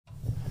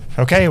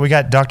Okay, we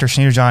got Dr.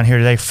 Schneederjohn here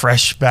today,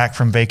 fresh back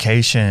from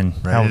vacation.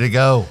 Ready to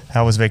go.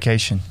 How was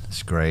vacation?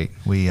 It's great.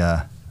 We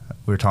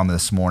were talking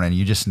this morning,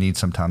 you just need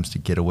sometimes to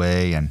get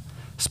away and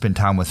spend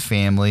time with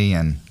family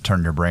and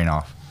turn your brain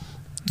off.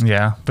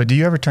 Yeah, but do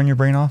you ever turn your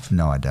brain off?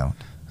 No, I don't.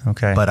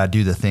 Okay. But I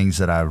do the things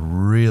that I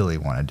really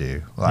want to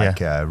do,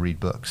 like read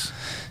books.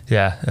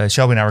 Yeah,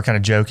 Shelby and I were kind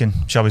of joking.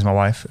 Shelby's my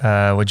wife.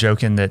 We're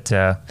joking that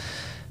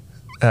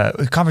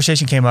a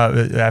conversation came up.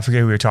 I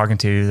forget who we were talking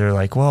to. They're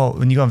like, well,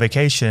 when you go on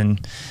vacation,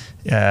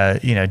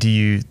 what do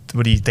you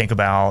think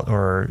about?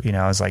 Or,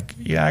 I was like,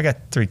 yeah, I got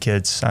 3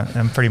 kids.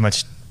 I'm pretty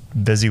much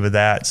busy with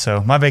that.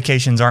 So my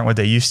vacations aren't what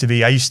they used to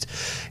be. I used,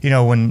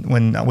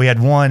 when we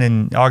had one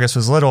and August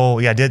was little,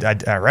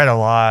 I read a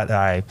lot.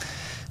 I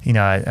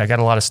got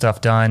a lot of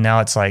stuff done. Now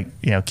it's like,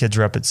 kids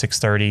are up at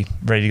 6:30,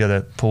 ready to go to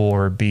the pool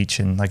or beach,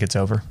 and like it's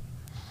over.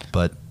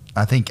 But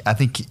I think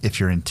if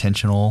you're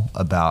intentional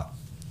about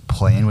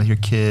playing with your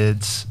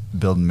kids,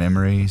 building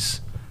memories,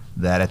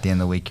 that at the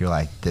end of the week, you're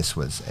like, this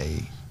was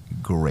a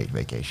great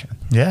vacation.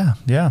 Yeah.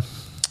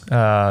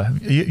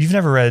 You've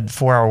never read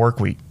 4 Hour Work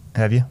Week,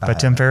 have you? By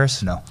Tim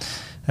Ferriss? No.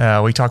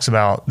 He talks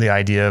about the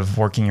idea of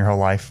working your whole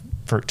life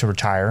to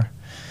retire.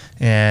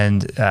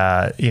 And,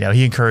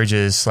 he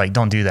encourages,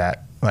 don't do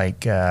that.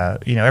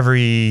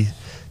 Every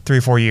 3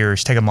 or 4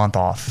 years, take a month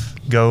off.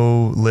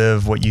 Go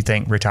live what you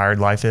think retired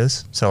life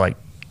is. So,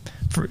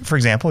 for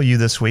example, you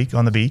this week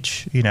on the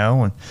beach,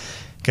 and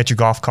get your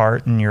golf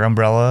cart and your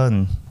umbrella,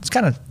 and it's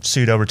kind of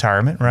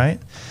pseudo-retirement, right?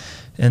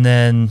 And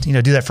then,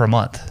 do that for a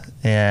month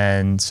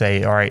and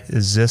say, all right,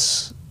 is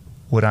this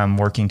what I'm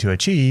working to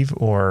achieve,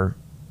 or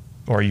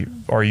are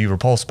you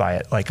repulsed by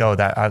it?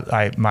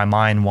 My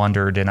mind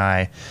wandered and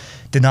I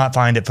did not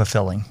find it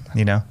fulfilling,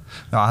 No,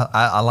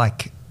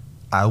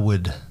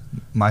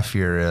 my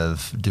fear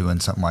of doing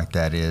something like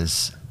that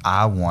is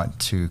I want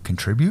to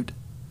contribute.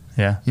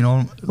 Yeah.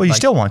 Well, you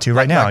still want to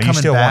right now. You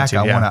still want to.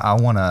 I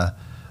want to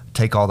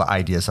take all the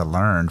ideas I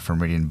learned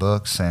from reading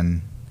books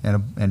and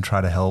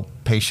try to help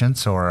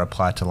patients or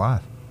apply it to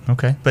life.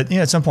 Okay. But,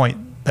 at some point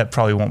that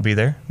probably won't be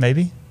there,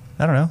 maybe.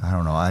 I don't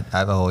know.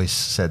 I've always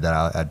said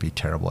that I'd be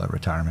terrible at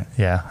retirement.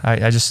 Yeah.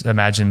 I just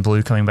imagine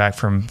Blue coming back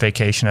from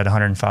vacation at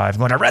 105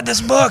 going, I read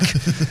this book.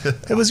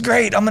 It was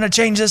great. I'm going to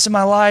change this in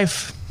my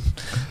life.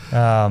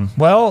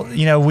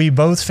 We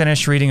both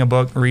finished reading a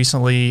book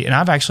recently, and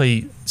I've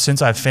actually,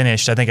 since I've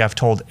finished, I think I've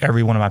told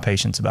every one of my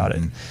patients about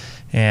it.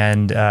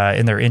 And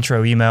in their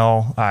intro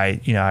email,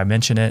 I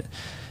mention it.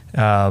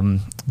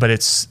 But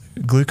it's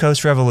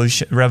Glucose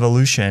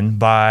Revolution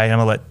by, and I'm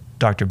going to let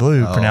Dr.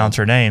 Blue pronounce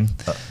her name.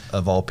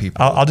 Of all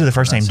people. I'll do the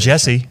first name,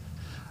 Jessie.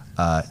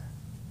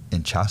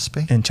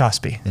 Inchauspe?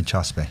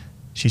 Inchauspe.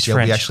 She's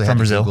French, we actually from had to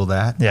Brazil. Google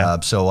that.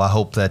 Yeah. So I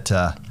hope that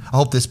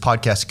this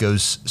podcast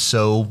goes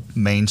so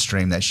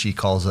mainstream that she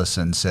calls us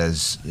and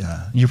says,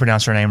 you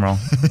pronounced her name wrong.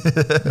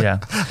 Yeah.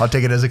 I'll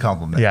take it as a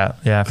compliment.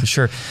 Yeah, for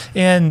sure.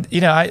 And,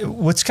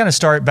 let's kind of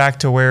start back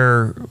to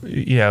where,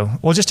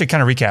 just to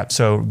kind of recap.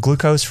 So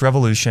Glucose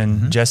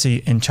Revolution,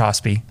 Jessie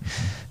Inchauspe.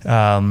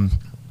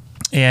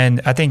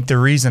 And I think the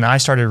reason I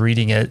started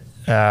reading it,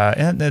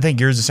 and I think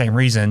yours the same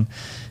reason,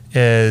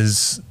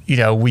 is,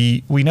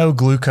 we know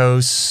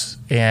glucose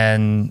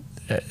and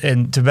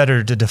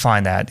to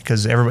define that,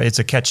 because it's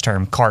a catch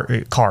term,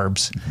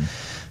 carbs.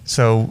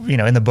 So,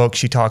 in the book,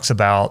 she talks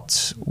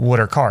about what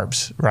are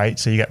carbs, right?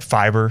 So you got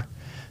fiber,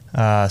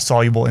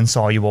 soluble,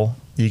 insoluble.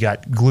 You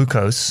got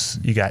glucose,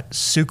 you got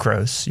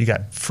sucrose, you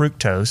got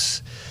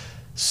fructose.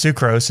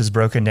 Sucrose is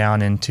broken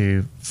down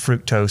into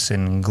fructose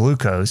and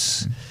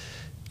glucose.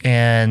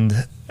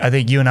 And I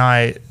think you and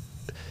I,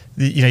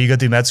 you go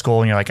through med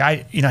school and you're like,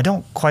 I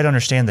don't quite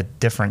understand the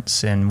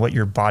difference in what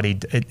your body.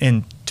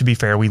 And to be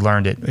fair, we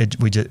learned it.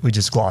 We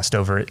just glossed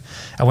over it.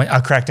 I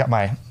cracked out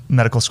my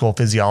medical school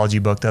physiology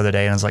book the other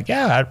day, and I was like,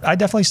 yeah, I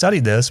definitely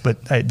studied this, but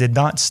it did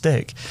not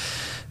stick.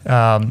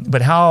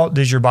 But how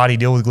does your body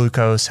deal with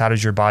glucose? How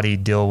does your body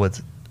deal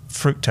with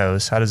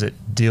fructose? How does it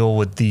deal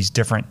with these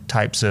different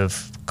types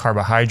of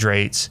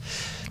carbohydrates?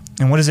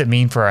 And what does it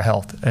mean for our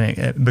health?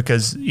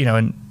 Because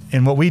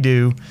in what we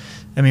do,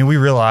 we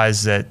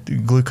realize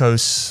that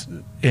glucose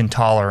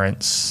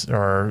intolerance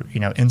or,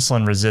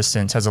 insulin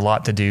resistance has a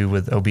lot to do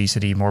with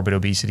obesity, morbid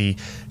obesity,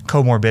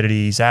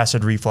 comorbidities,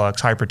 acid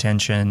reflux,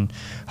 hypertension,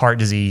 heart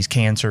disease,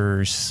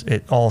 cancers.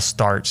 It all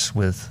starts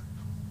with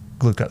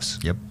glucose.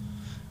 Yep.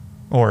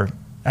 Or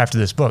after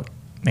this book,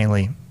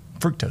 mainly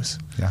fructose.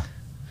 Yeah.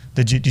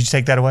 Did you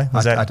take that away?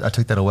 I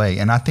took that away.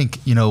 And I think,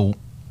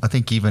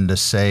 even to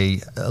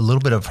say a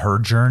little bit of her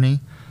journey,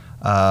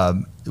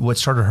 what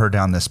started her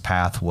down this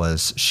path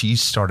was she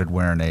started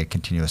wearing a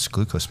continuous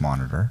glucose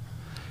monitor.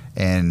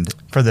 And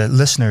for the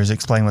listeners,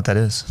 explain what that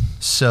is.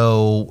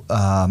 So,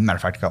 matter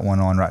of fact, I got one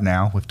on right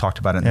now. We've talked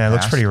about it in the past. Yeah, it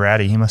looks pretty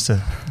ratty.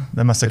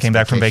 That must have came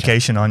back from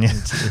vacation on you.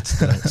 It's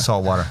the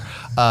salt water.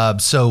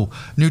 So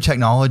new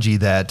technology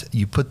that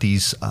you put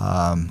these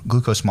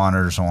glucose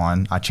monitors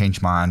on. I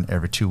change mine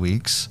every 2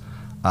 weeks.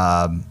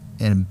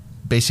 And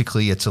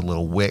basically it's a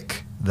little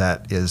wick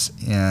that is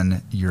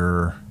in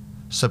your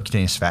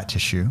subcutaneous fat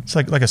tissue. It's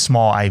like a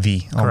small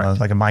IV,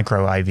 almost like a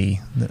micro IV.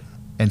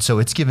 And so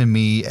it's given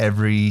me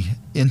every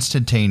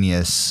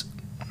instantaneous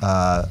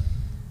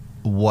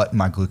what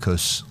my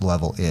glucose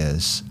level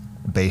is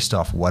based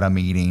off what I'm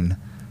eating,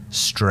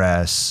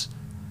 stress,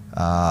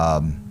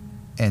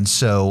 and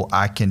so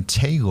I can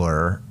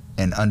tailor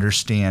and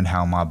understand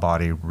how my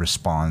body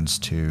responds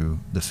to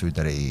the food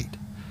that I eat.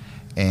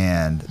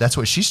 And that's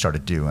what she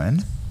started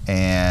doing.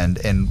 And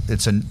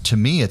to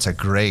me, it's a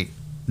great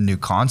new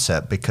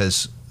concept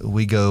because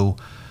we go,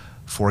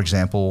 for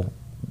example,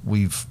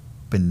 we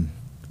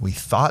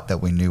thought that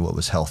we knew what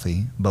was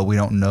healthy, but we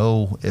don't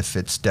know if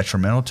it's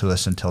detrimental to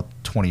us until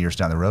 20 years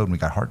down the road when we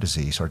got heart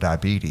disease or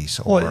diabetes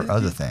or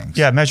other things.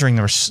 Yeah, measuring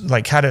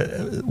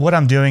what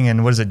I'm doing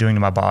and what is it doing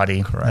to my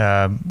body.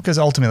 Correct. Because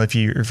ultimately, if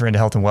you're into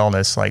health and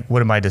wellness, like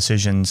what are my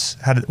decisions?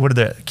 What are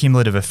the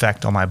cumulative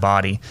effect on my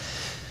body?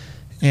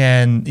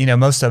 And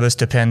most of us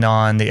depend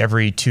on the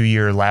every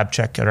 2-year lab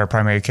check at our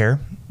primary care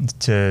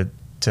to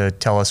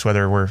tell us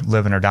whether we're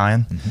living or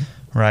dying,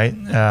 right?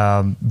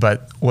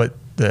 But what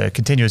the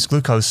continuous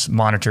glucose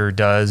monitor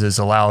does is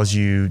allows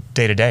you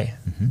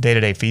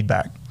day-to-day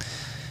feedback.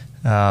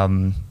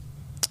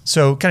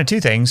 So kind of two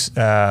things.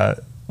 What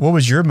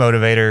was your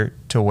motivator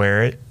to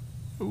wear it?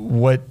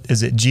 What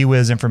is it, gee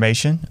whiz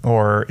information,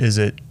 or is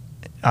it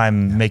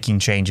I'm making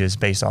changes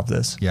based off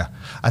this? Yeah,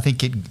 I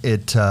think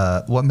it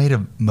what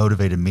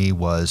motivated me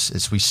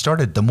is we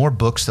started, the more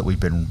books that we've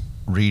been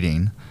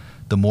reading,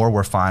 the more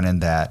we're finding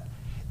that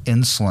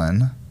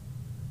insulin,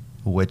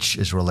 which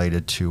is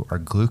related to our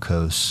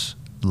glucose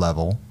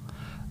level,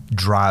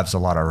 drives a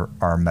lot of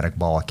our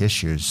metabolic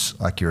issues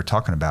like you were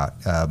talking about.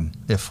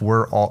 If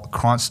we're all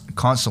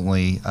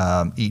constantly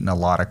eating a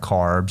lot of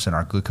carbs and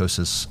our glucose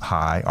is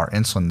high, our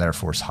insulin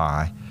therefore is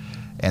high,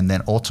 and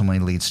then ultimately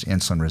leads to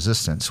insulin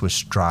resistance,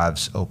 which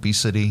drives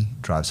obesity,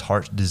 drives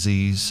heart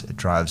disease, it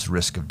drives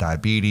risk of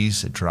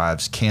diabetes, it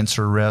drives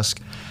cancer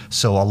risk.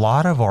 So a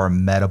lot of our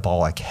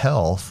metabolic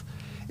health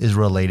is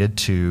related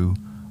to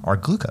our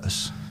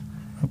glucose.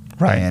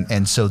 Right.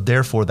 And so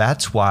therefore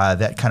that's why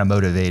that kind of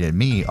motivated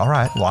me. All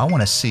right, well, I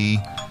want to see,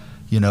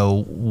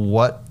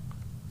 what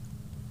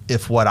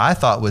I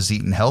thought was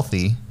eating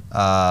healthy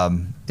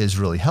is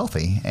really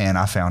healthy. And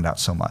I found out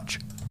so much.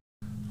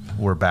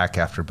 We're back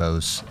after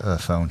Bo's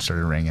phone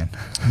started ringing.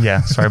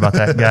 Yeah, sorry about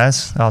that,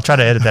 guys. I'll try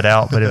to edit that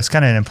out, but it was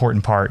kind of an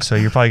important part. So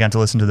you're probably going to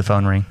listen to the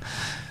phone ring.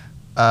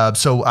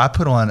 So I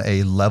put on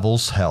a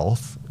Levels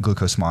Health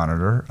glucose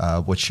monitor,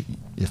 which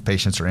if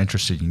patients are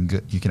interested,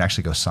 you can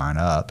actually go sign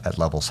up at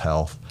Levels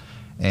Health.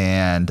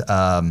 And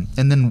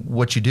then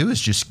what you do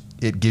is just,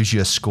 it gives you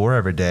a score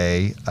every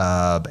day,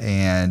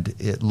 and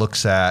it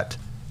looks at,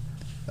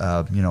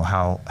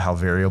 how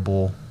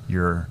variable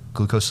your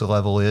glucose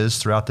level is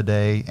throughout the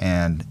day,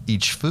 and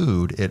each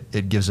food,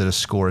 it gives it a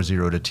score of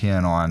 0 to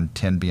 10, on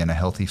 10 being a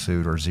healthy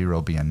food or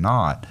 0 being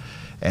not.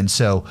 And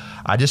so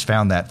I just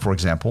found that, for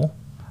example,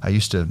 I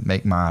used to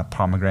make my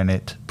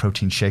pomegranate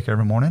protein shake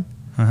every morning,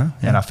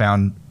 and I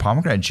found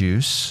pomegranate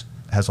juice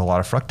has a lot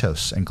of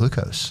fructose and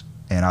glucose,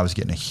 and I was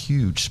getting a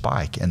huge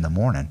spike in the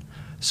morning.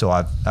 So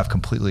I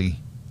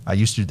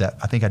used to do that.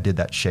 I think I did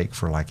that shake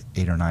for like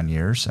 8 or 9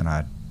 years, and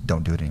I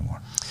don't do it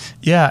anymore.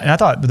 Yeah, and I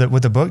thought that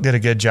what the book did a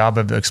good job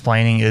of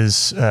explaining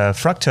is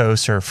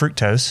fructose or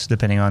fructose,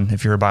 depending on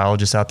if you're a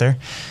biologist out there,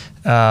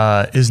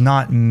 is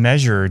not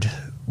measured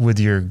with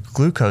your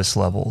glucose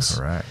levels.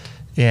 Correct.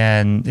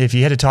 And if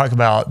you had to talk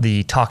about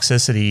the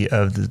toxicity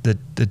of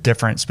the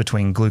difference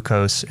between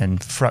glucose and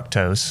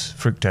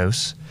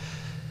fructose,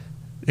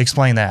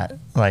 explain that.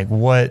 Like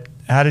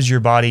how does your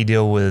body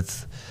deal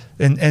with,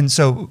 and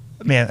so,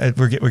 man,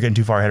 we're getting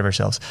too far ahead of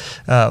ourselves.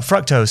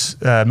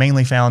 Fructose,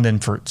 mainly found in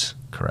fruits.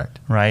 Correct.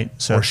 Right?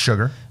 So, or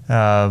sugar.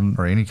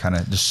 Or any kind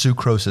of, just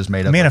sucrose is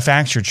made up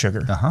manufactured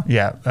sugar.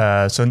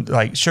 Yeah. So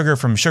like sugar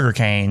from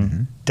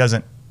sugarcane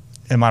doesn't,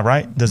 am I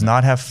right? Does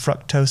not have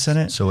fructose in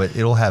it. So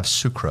it'll have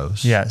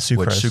sucrose. Yeah, sucrose.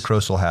 Which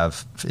sucrose will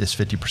have is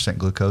 50%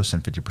 glucose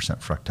and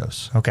 50%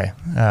 fructose. Okay,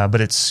 but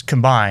it's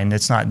combined.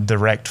 It's not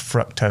direct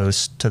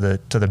fructose to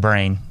the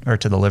brain or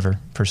to the liver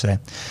per se.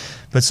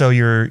 But so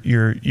you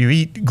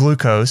eat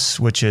glucose,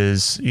 which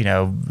is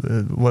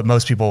what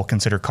most people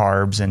consider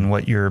carbs, and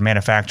what your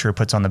manufacturer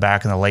puts on the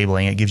back of the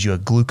labeling. It gives you a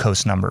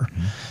glucose number.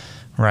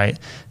 Right.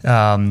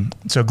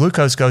 So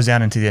glucose goes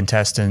down into the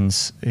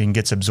intestines and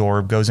gets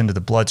absorbed, goes into the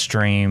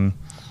bloodstream,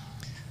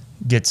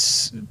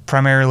 gets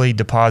primarily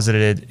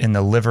deposited in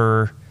the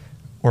liver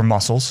or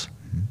muscles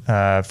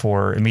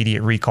for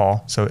immediate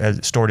recall. So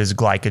stored as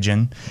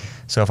glycogen.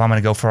 So if I'm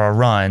going to go for a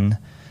run,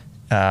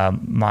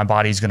 my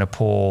body's going to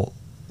pull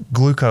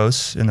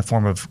glucose in the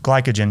form of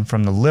glycogen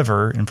from the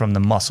liver and from the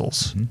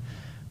muscles.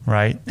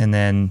 Right. And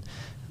then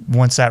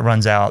once that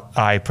runs out,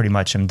 I pretty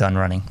much am done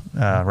running.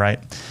 Right.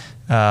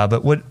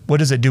 But what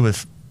does it do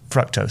with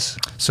fructose?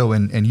 So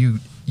and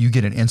you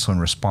get an insulin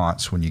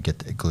response when you get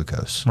the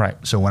glucose. Right.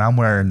 So when I'm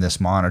wearing this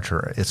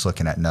monitor, it's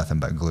looking at nothing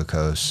but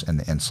glucose and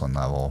the insulin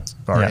level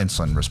or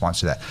insulin response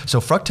to that. So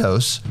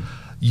fructose,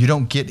 you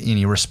don't get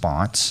any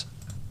response.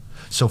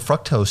 So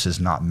fructose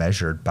is not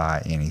measured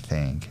by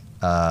anything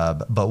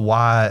But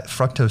why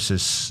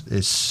fructose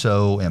is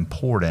so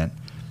important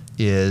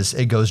is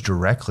it goes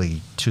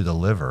directly to the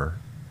liver,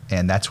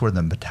 and that's where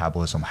the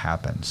metabolism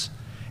happens.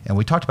 And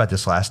we talked about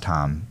this last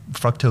time.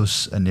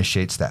 Fructose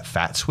initiates that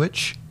fat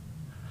switch,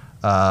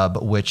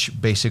 which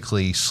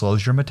basically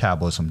slows your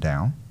metabolism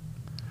down,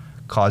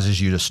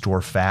 causes you to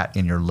store fat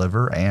in your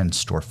liver and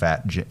store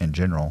fat in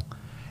general,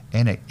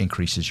 and it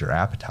increases your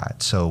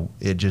appetite. So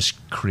it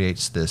just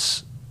creates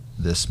this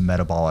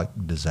metabolic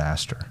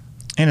disaster.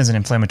 And as an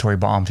inflammatory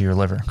bomb to your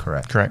liver.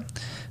 Correct.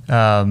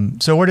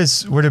 So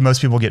where do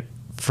most people get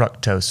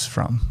fructose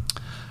from?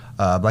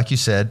 Like you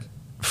said,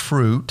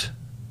 fruit,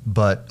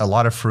 but a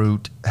lot of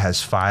fruit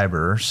has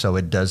fiber, so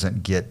you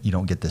don't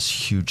get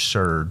this huge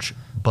surge.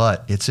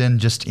 But it's in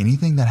just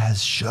anything that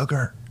has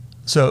sugar.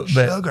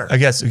 Sugar. I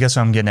guess what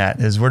I'm getting at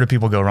is, where do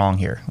people go wrong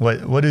here?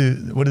 What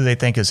do they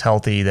think is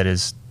healthy that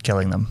is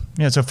killing them?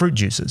 So fruit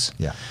juices.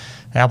 Yeah.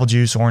 Apple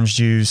juice, orange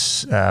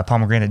juice,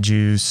 pomegranate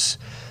juice,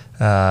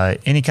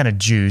 any kind of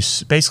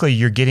juice. Basically,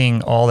 you're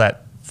getting all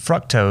that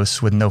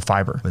fructose with no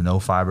fiber. With no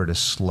fiber to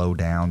slow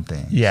down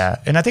things. Yeah,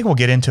 and I think we'll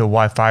get into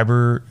why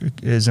fiber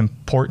is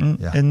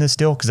important in this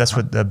deal, because that's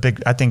what a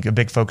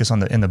big focus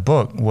in the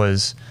book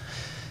was,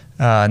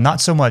 not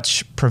so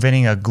much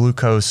preventing a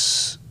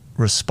glucose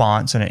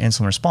response and an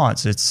insulin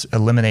response. It's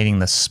eliminating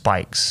the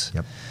spikes.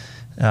 Yep.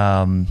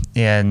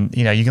 And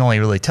you can only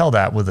really tell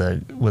that with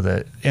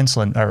a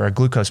insulin or a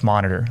glucose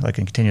monitor, like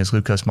a continuous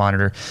glucose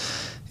monitor.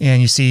 And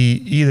you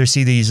either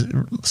see these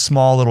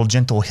small little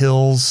gentle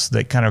hills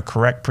that kind of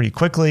correct pretty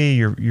quickly.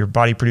 Your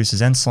body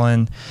produces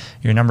insulin,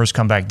 your numbers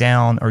come back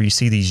down, or you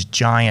see these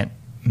giant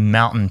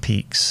mountain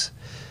peaks.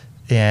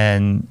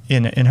 And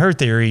in her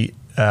theory,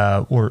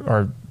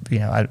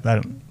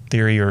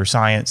 theory or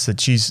science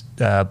that she's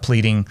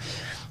pleading,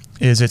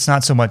 is it's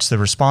not so much the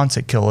response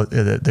that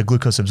the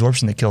glucose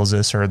absorption that kills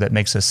us or that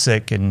makes us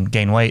sick and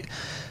gain weight,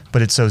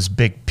 but it's those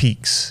big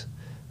peaks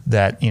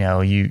that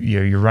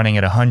you're running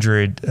at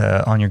 100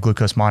 on your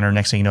glucose monitor.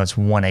 Next thing you know, it's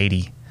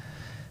 180.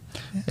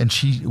 And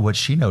what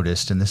she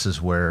noticed, and this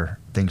is where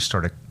things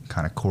started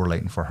kind of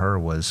correlating for her,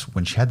 was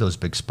when she had those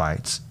big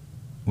spikes,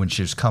 when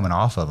she was coming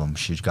off of them,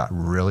 she got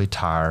really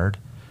tired.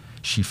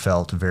 She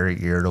felt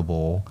very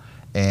irritable.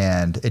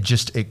 And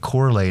it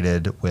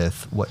correlated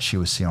with what she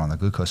was seeing on the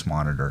glucose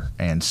monitor.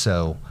 And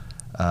so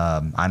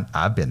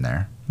I've been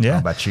there. Yeah. How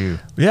about you?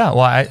 Yeah. Well,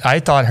 I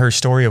thought her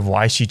story of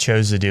why she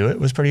chose to do it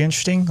was pretty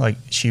interesting. Like,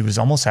 she was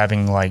almost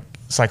having like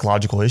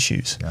psychological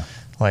issues,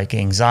 like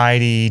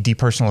anxiety,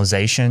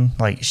 depersonalization.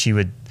 Like she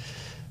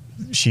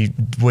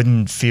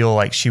wouldn't feel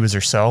like she was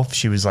herself.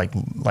 She was like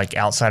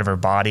outside of her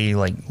body,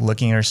 like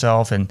looking at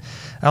herself. And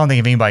I don't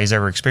think if anybody's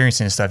ever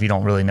experiencing this stuff, you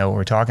don't really know what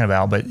we're talking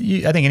about. But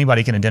I think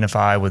anybody can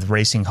identify with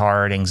racing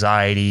heart,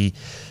 anxiety,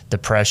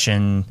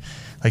 depression.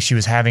 Like, she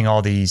was having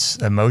all these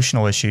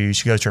emotional issues.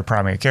 She goes to her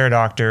primary care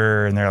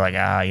doctor, and they're like,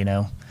 I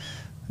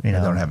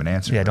don't have an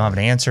answer. Yeah, don't have an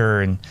answer.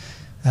 And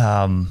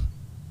you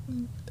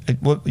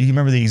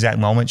remember the exact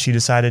moment she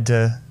decided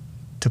to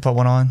put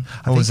one on?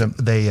 What was it?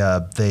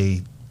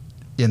 They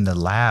in the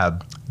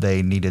lab,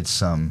 they needed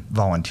some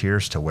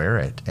volunteers to wear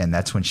it, and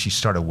that's when she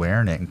started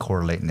wearing it and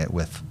correlating it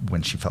with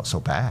when she felt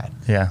so bad.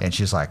 Yeah. And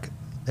she's like,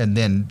 and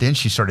then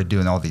she started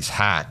doing all these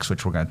hacks,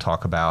 which we're going to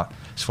talk about,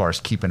 as far as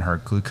keeping her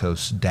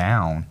glucose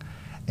down,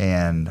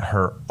 and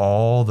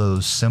all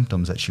those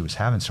symptoms that she was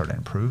having started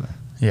improving.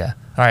 Yeah.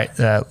 All right.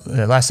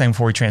 Last thing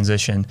before we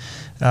transition.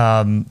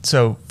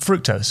 So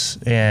fructose,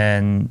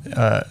 and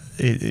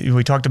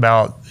we talked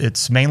about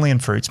it's mainly in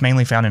fruit. It's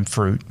mainly found in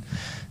fruit.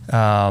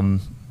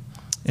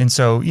 And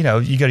so, you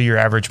go to your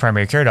average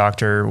primary care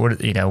doctor, what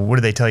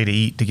do they tell you to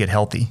eat to get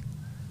healthy?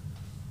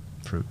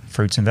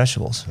 Fruits and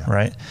vegetables,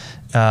 right?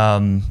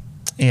 And,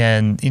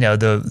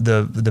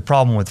 the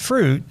problem with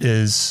fruit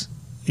is,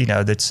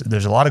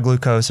 there's a lot of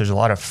glucose, there's a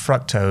lot of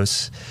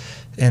fructose,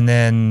 and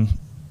then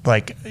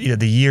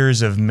the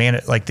years of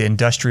the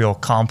industrial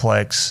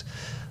complex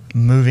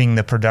moving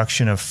the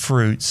production of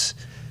fruits,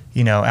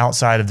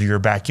 outside of your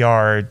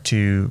backyard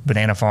to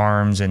banana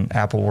farms and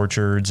apple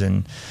orchards,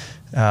 and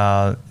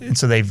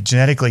so they've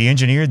genetically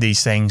engineered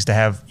these things to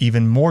have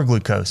even more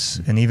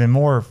glucose and even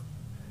more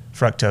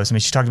fructose. I mean,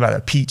 she talked about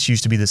that peach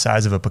used to be the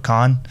size of a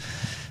pecan.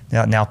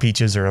 Now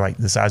peaches are like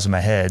the size of my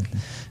head.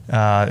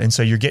 And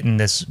so you're getting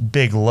this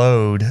big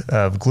load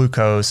of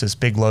glucose, this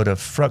big load of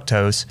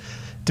fructose.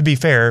 To be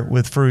fair,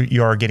 with fruit,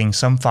 you are getting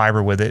some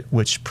fiber with it,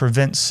 which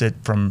prevents it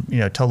from,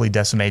 totally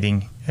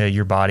decimating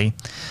your body.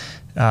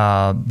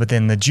 But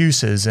then the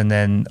juices, and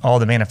then all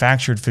the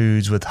manufactured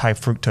foods with high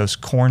fructose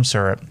corn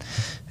syrup,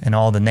 and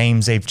all the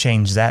names they've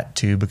changed that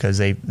to because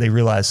they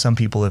realize some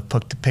people have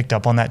picked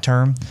up on that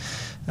term.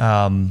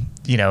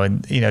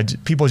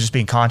 People just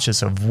being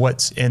conscious of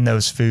what's in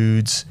those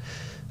foods.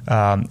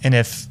 And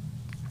if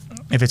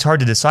it's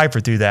hard to decipher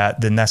through that,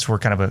 then that's where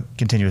kind of a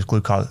continuous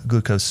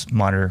glucose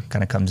monitor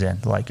kind of comes in.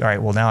 Like, all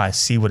right, well, now I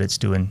see what it's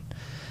doing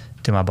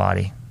to my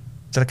body.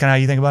 Is that kind of how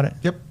you think about it?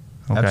 Yep,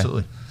 okay.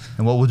 Absolutely.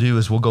 And what we'll do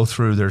is we'll go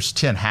through, there's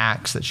 10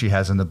 hacks that she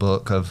has in the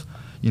book of,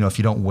 if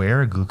you don't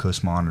wear a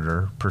glucose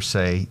monitor per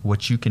se,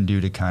 what you can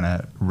do to kind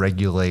of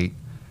regulate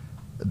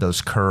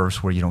those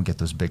curves where you don't get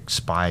those big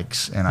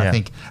spikes. And I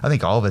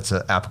think all of it's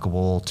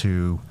applicable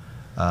to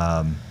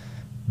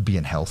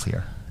being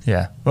healthier.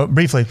 Yeah. Well,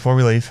 briefly before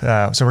we leave,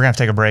 so we're gonna have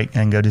to take a break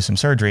and go do some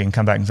surgery and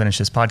come back and finish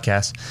this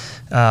podcast.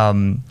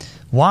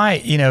 Why,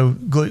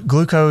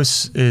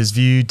 glucose is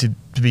viewed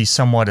to be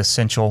somewhat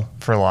essential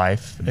for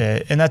life,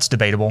 and that's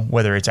debatable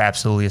whether it's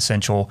absolutely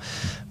essential.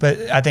 But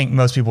I think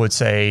most people would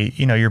say,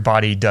 your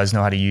body does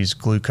know how to use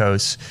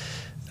glucose.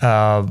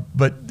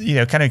 But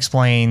kind of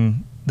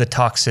explain the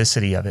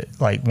toxicity of it.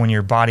 Like when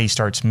your body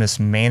starts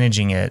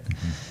mismanaging it,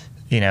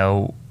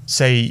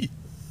 say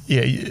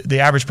the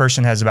average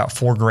person has about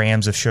 4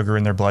 grams of sugar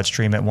in their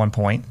bloodstream at one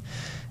point,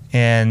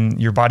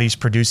 and your body's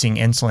producing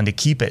insulin to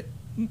keep it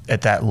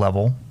at that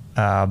level.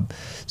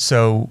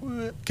 So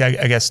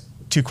I guess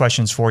 2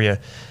 questions for you.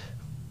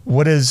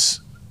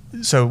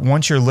 So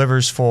once your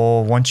liver's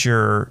full, once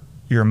your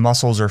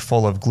muscles are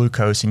full of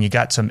glucose and you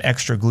got some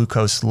extra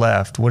glucose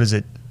left, what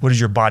does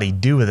your body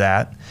do with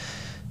that?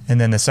 And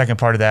then the second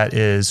part of that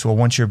is,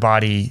 once your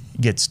body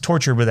gets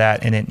tortured with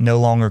that and it no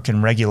longer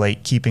can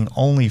regulate keeping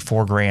only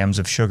 4 grams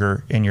of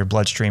sugar in your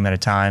bloodstream at a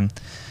time,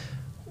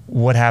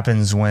 what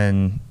happens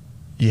when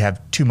you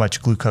have too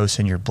much glucose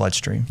in your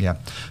bloodstream? Yeah.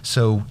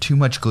 So too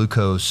much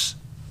glucose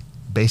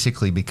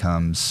basically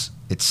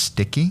it's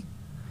sticky,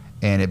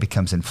 and it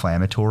becomes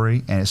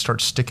inflammatory, and it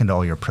starts sticking to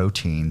all your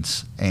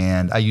proteins.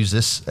 And I use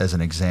this as an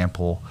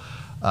example.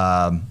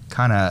 I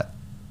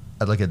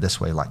look at it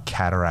this way, like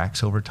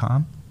cataracts over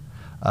time.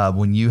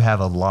 When you have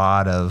a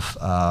lot of,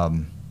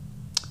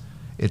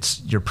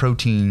 it's your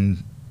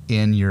protein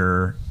in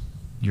your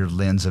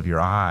lens of your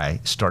eye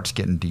starts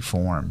getting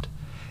deformed.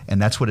 And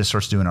that's what it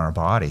starts doing in our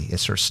body. It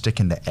starts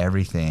sticking to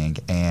everything,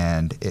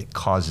 and it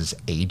causes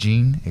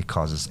aging. It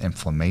causes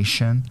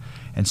inflammation.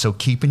 And so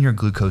keeping your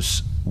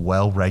glucose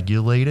well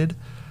regulated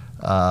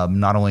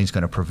not only is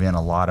going to prevent a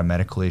lot of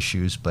medical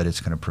issues, but it's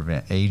going to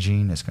prevent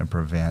aging. It's going to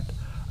prevent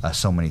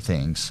so many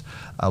things.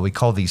 We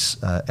call these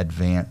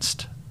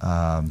advanced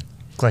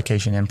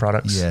glycation end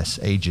products. Yes,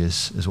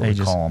 AGEs is what we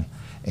call them.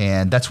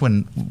 And that's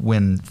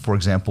when, for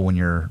example, when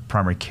your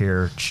primary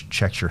care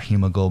checks your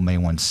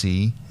hemoglobin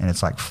A1C and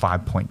it's like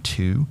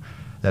 5.2,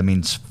 that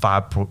means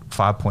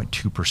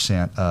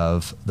 5.2%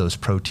 of those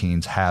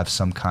proteins have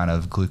some kind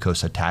of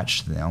glucose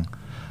attached to them.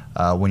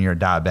 When you're a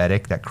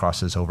diabetic, that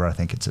crosses over, I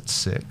think it's at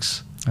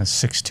 6.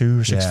 That's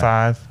 6.2 or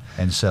 6.5.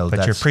 And so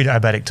but you're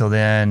pre-diabetic till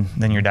then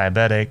you're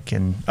diabetic,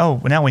 and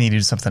now we need to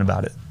do something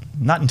about it.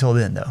 Not until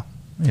then, though,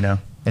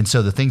 And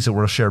so the things that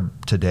we'll share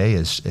today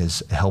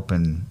is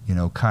helping,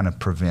 kind of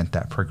prevent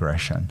that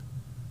progression.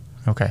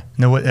 Okay.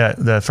 No,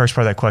 the first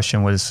part of that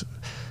question was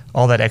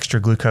all that extra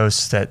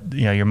glucose that,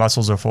 your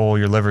muscles are full,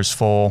 your liver's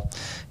full,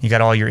 you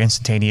got all your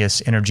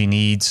instantaneous energy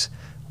needs.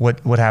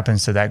 What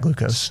happens to that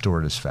glucose?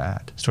 Stored as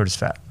fat. Stored as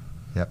fat.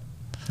 Yep.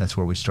 That's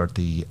where we start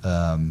the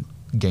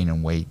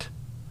gaining weight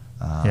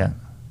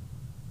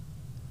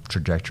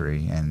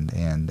trajectory.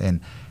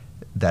 And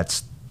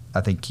that's,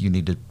 I think you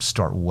need to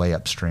start way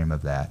upstream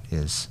of that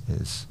is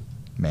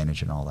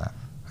managing all that.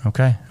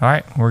 Okay. All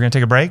right. We're going to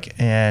take a break,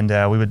 and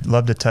we would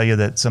love to tell you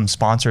that some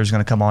sponsor is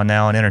going to come on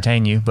now and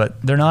entertain you,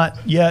 but they're not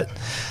yet.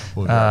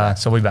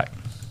 So we'll be back.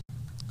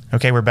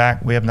 Okay, we're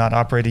back. We have not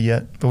operated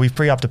yet, but we've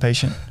pre-opted a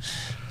patient.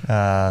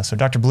 So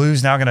Dr.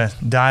 Blue's now going to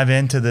dive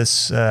into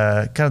this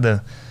kind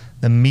of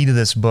the meat of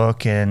this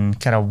book and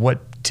kind of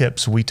what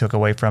tips we took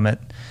away from it.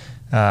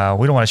 We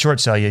don't want to short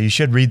sell you. You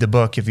should read the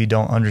book if you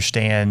don't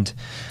understand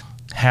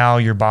how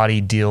your body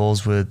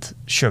deals with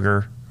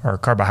sugar or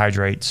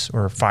carbohydrates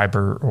or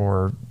fiber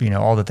or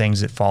all the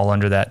things that fall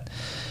under that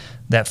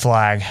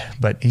flag.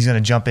 But he's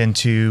going to jump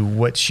into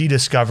what she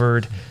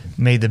discovered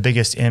made the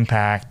biggest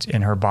impact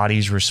in her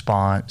body's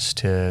response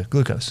to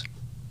glucose.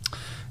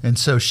 And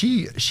so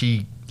she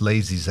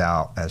lays these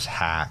out as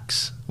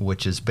hacks,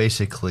 which is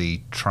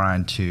basically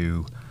trying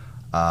to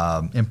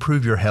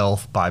improve your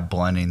health by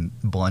blunting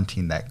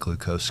that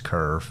glucose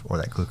curve or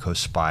that glucose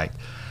spike.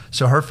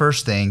 So her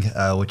first thing,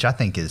 which I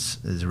think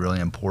is really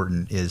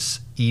important, is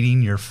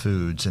eating your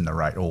foods in the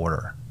right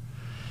order.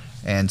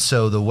 And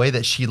so the way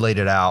that she laid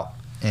it out,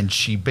 and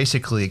she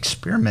basically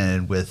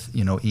experimented with,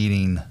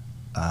 eating,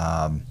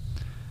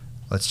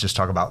 let's just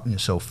talk about,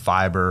 so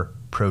fiber,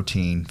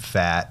 protein,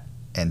 fat,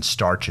 and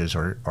starches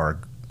or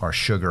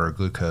sugar or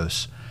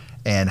glucose,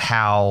 and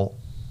how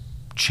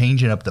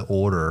changing up the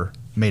order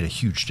made a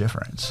huge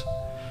difference.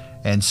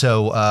 And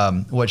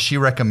so what she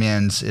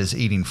recommends is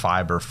eating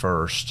fiber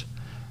first.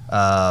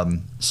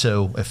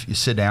 So if you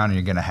sit down and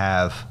you're going to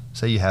have,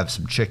 say you have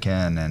some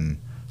chicken and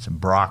some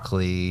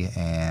broccoli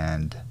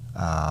and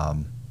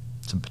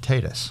some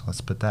potatoes,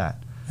 let's put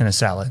that. And a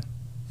salad.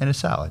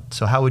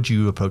 So how would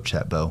you approach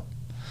that, Bo?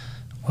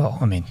 Well,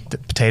 I mean, the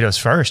potatoes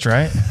first,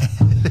 right?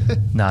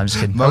 No, I'm just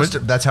kidding.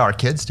 That's how our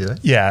kids do it.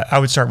 Yeah, I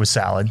would start with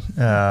salad.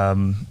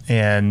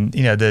 And,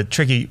 the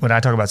tricky, when I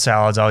talk about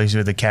salads, I always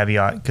do the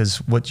caveat, because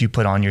what you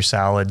put on your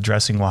salad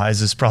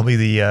dressing-wise is probably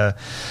the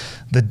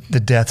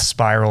death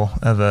spiral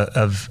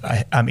of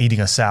I'm eating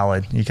a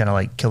salad. You kind of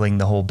like killing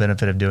the whole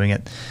benefit of doing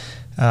it.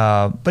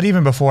 But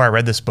even before I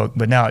read this book,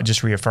 but now it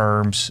just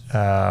reaffirms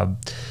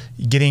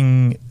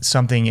getting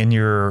something in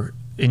your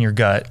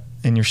gut,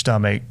 in your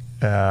stomach,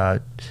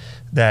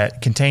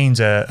 that contains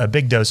a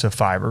big dose of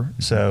fiber.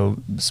 So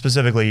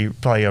specifically,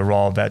 probably a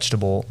raw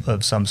vegetable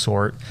of some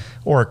sort,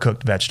 or a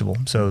cooked vegetable.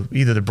 So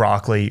either the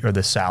broccoli or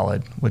the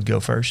salad would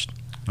go first.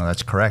 No,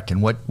 that's correct.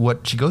 And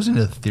what she goes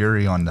into the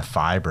theory on the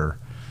fiber.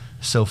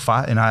 So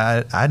and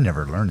I'd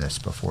never learned this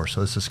before, so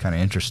this is kind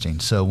of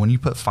interesting. So when you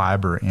put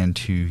fiber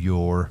into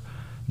your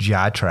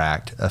GI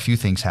tract, a few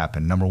things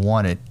happen. Number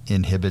one, it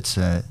inhibits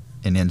an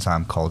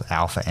enzyme called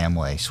alpha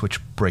amylase, which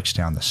breaks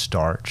down the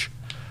starch.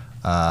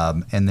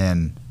 And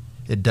then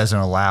it doesn't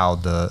allow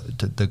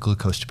the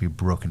glucose to be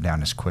broken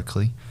down as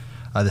quickly.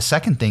 The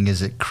second thing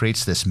is it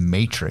creates this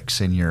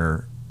matrix in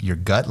your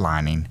gut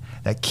lining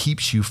that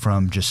keeps you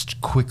from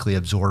just quickly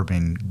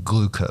absorbing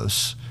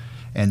glucose.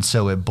 And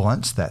so it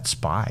blunts that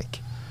spike.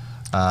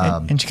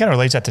 And she kind of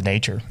relates that to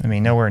nature. I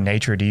mean, nowhere in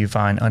nature do you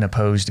find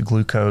unopposed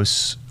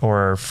glucose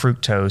or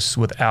fructose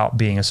without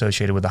being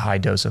associated with a high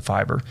dose of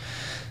fiber.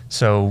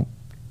 So,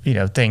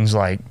 things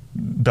like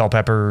bell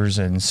peppers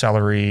and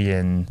celery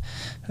and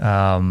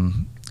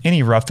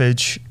any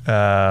roughage,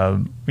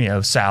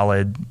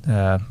 salad.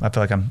 I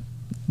feel like I'm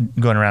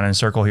going around in a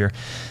circle here,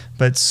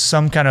 but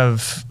some kind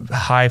of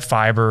high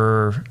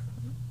fiber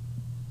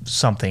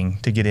something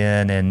to get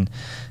in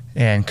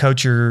and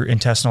coat your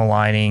intestinal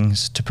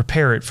linings to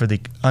prepare it for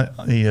the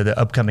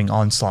upcoming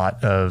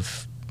onslaught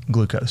of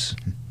glucose,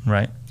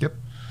 right? Yep.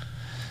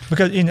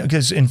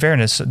 Because in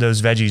fairness,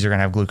 those veggies are going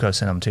to have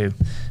glucose in them too,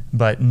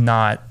 but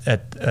not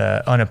at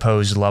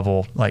unopposed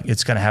level. Like,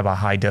 it's going to have a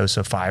high dose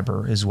of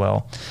fiber as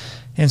well.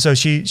 And so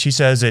she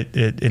says it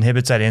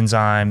inhibits that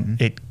enzyme.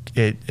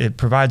 It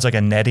provides like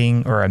a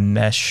netting or a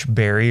mesh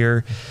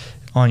barrier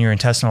on your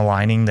intestinal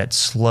lining that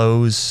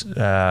slows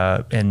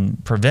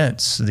and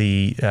prevents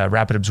the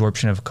rapid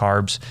absorption of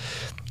carbs.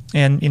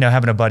 And,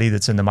 having a buddy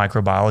that's in the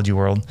microbiology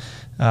world,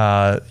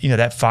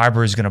 that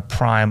fiber is going to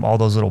prime all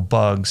those little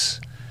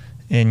bugs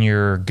in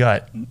your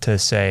gut to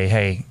say,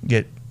 hey,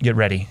 get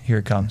ready, here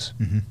it comes.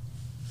 Mm-hmm.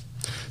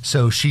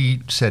 So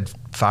she said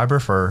fiber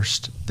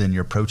first, then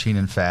your protein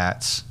and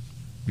fats,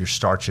 your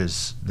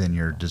starches, then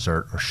your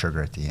dessert or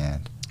sugar at the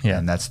end. Yeah.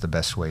 And that's the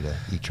best way to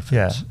eat your foods.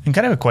 Yeah. And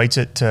kind of equates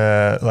it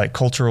to like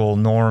cultural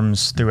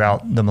norms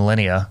throughout the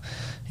millennia.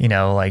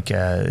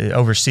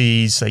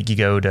 Overseas, like you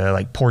go to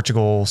like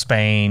Portugal,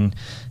 Spain,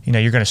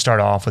 you're going to start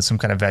off with some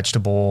kind of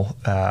vegetable,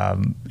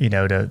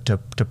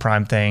 to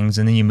prime things.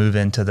 And then you move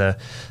into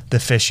the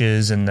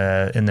fishes and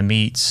the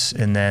meats,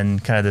 and then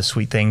kind of the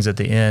sweet things at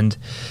the end.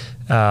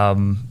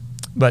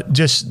 But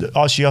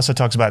she also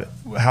talks about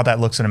how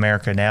that looks in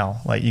America now.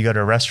 Like, you go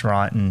to a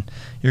restaurant and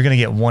you're going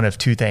to get one of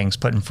two things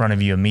put in front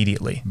of you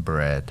immediately.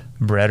 Bread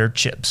or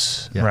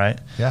chips, right?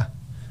 Yeah.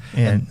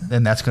 And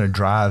that's going to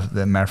drive, as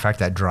a matter of fact,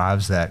 that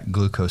drives that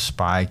glucose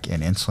spike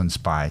and insulin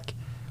spike,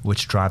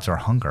 which drives our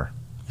hunger.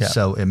 Yeah.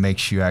 So it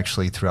makes you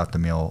actually, throughout the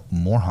meal,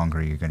 more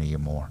hungry. You're going to eat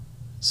more.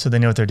 So they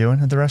know what they're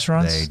doing at the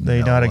restaurants?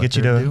 They know how to get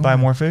you to buy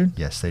more food?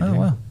 Yes, they do.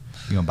 Wow.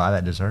 You're going to buy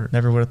that dessert.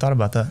 Never would have thought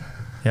about that.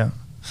 Yeah.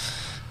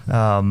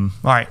 All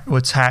right.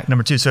 What's hack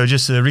number 2? So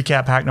just to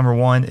recap, hack number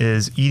 1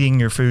 is eating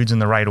your foods in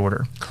the right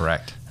order.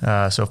 Correct.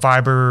 So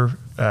fiber,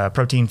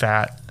 protein,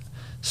 fat,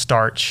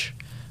 starch.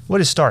 What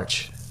is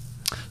starch?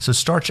 So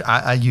starch,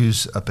 I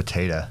use a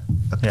potato.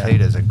 A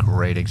potato is a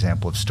great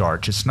example of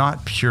starch. It's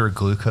not pure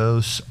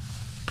glucose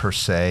per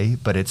se,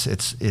 but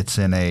it's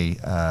in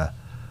a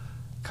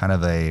kind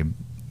of a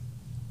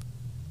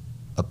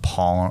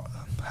polymer.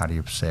 How do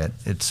you say it?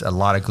 It's a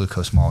lot of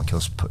glucose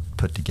molecules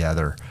put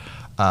together.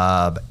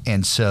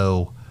 And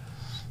so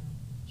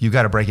you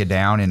got to break it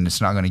down, and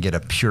it's not going to get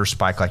a pure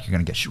spike like you're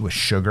going to get with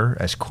sugar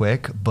as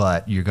quick,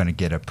 but you're going to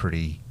get a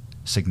pretty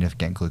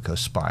significant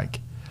glucose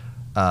spike.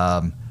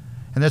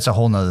 And that's a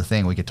whole nother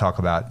thing. We could talk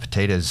about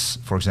potatoes,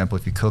 for example,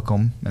 if you cook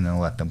them and then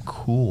let them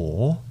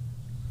cool,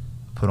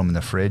 put them in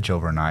the fridge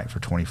overnight for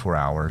 24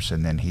 hours,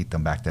 and then heat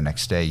them back the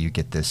next day, you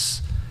get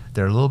this,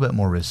 they're a little bit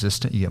more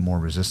resistant. You get more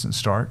resistant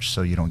starch,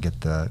 so you don't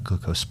get the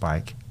glucose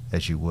spike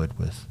as you would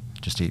with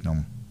just eating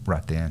them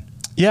right then.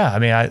 Yeah, I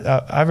mean,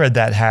 I read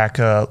that hack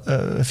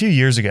a few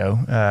years ago,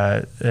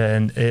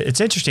 and it's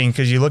interesting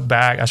because you look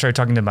back. I started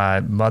talking to my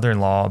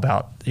mother-in-law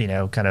about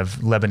kind of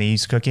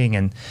Lebanese cooking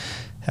and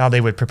how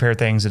they would prepare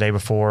things the day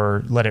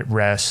before, let it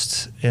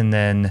rest,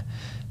 and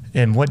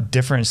what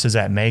difference does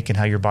that make in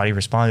how your body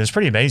responds? It's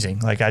pretty amazing.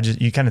 Like,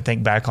 you kind of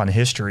think back on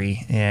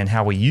history and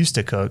how we used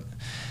to cook.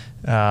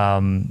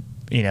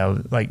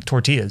 Like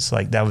tortillas,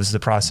 like that was the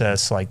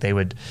process. Like, they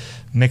would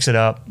mix it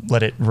up,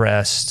 let it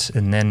rest,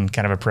 and then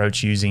kind of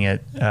approach using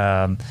it.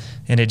 And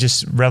it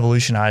just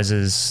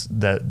revolutionizes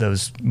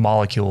those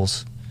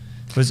molecules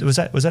Was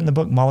that in the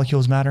book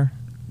Molecules Matter?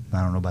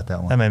 I don't know about that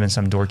one. That may have been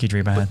some dorky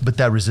dream I had. But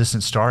that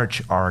resistant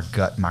starch, our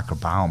gut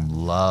microbiome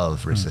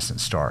love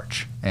resistant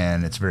starch,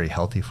 and it's very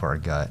healthy for our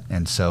gut.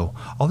 And so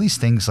all these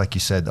things, like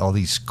you said, all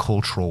these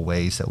cultural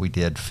ways that we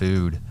did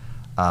food,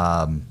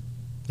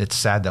 it's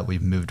sad that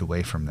we've moved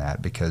away from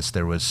that, because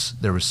there was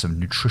some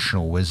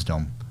nutritional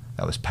wisdom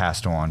that was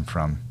passed on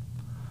from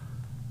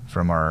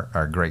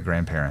our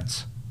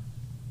great-grandparents.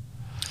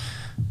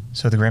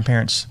 So the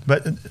grandparents,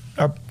 but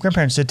our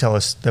grandparents did tell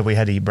us that we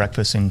had to eat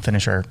breakfast and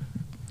finish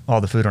all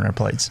the food on our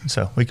plates.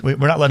 So we're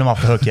not letting them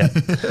off the hook yet.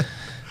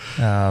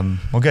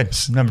 Well, good.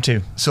 Number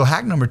 2. So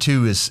hack number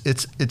 2 is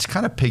it's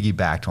kind of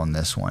piggybacked on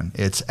this one.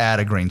 It's add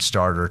a grain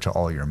starter to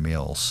all your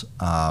meals.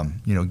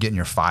 Getting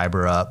your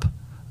fiber up.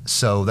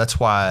 So that's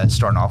why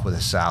starting off with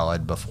a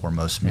salad before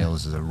most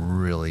meals is a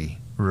really,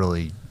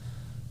 really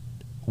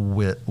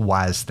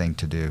wise thing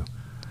to do.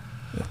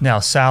 Now,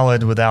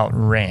 salad without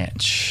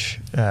ranch.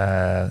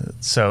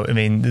 So, I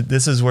mean,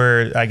 this is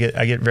where I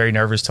get very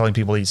nervous telling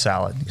people to eat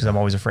salad, because I'm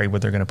always afraid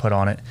what they're going to put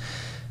on it.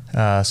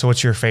 So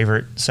what's your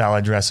favorite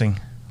salad dressing?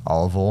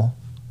 Olive oil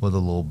with a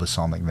little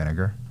balsamic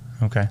vinegar.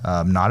 Okay.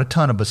 Not a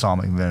ton of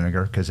balsamic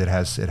vinegar, because it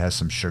has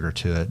some sugar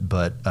to it,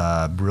 but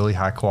really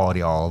high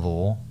quality olive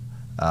oil.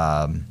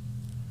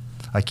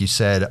 Like you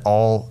said,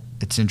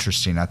 it's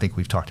interesting. I think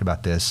we've talked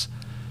about this.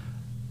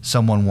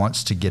 Someone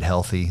wants to get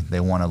healthy. They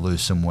want to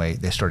lose some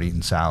weight. They start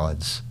eating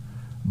salads,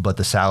 but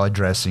the salad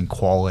dressing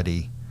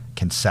quality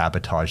can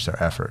sabotage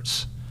their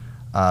efforts.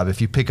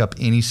 If you pick up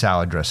any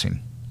salad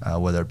dressing,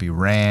 whether it be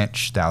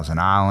ranch, Thousand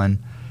Island,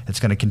 it's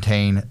going to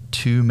contain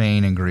 2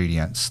 main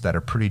ingredients that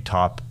are pretty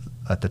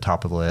at the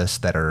top of the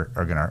list that are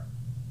going to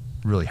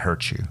really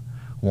hurt you.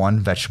 1,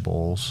 vegetable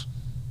oils,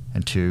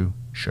 and 2,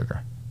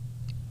 sugar.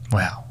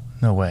 Wow.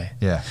 No way.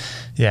 Yeah.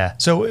 Yeah.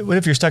 So what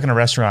if you're stuck in a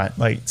restaurant?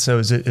 Like, so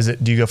is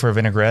it, do you go for a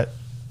vinaigrette?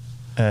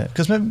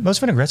 Because most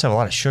vinaigrettes have a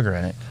lot of sugar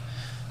in it.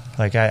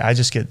 Like I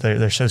just get,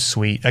 they're so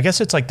sweet. I guess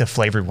it's like the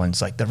flavored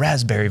ones, like the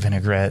raspberry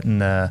vinaigrette and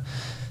the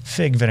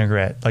fig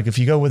vinaigrette. Like if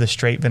you go with a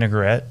straight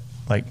vinaigrette,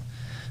 like,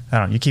 I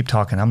don't know, you keep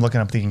talking. I'm looking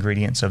up the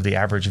ingredients of the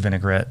average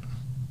vinaigrette.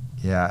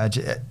 Yeah.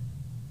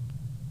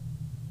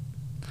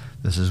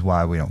 This is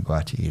why we don't go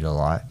out to eat a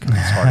lot, because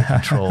it's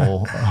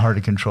hard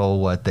to control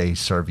what they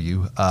serve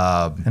you.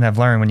 And I've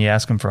learned when you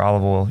ask them for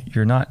olive oil,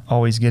 you're not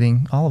always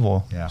getting olive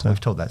oil. Yeah, so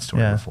we've told that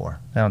story before.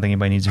 I don't think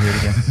anybody needs to hear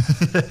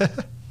it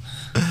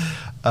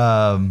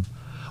again.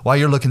 While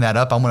you're looking that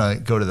up, I'm going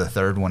to go to the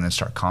third one and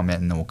start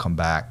commenting, and then we'll come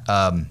back.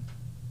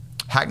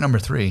 Hack number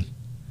 3,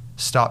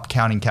 stop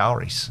counting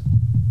calories.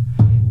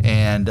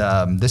 And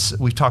this,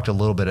 we've talked a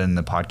little bit in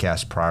the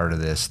podcast prior to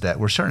this, that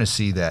we're starting to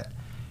see that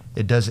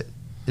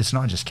it's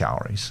not just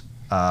calories.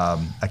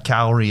 A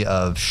calorie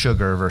of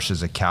sugar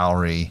versus a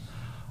calorie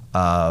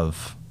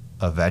of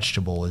a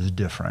vegetable is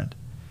different,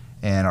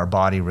 and our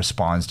body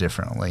responds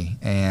differently.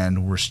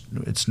 And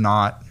it's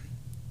not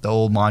the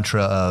old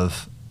mantra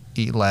of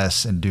eat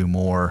less and do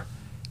more.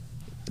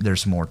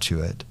 There's more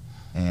to it.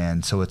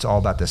 And so it's all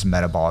about this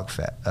metabolic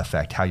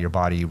effect, how your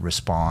body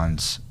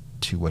responds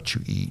to what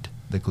you eat,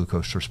 the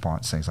glucose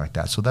response, things like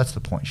that. So that's the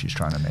point she's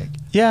trying to make.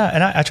 Yeah,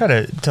 and I try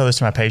to tell this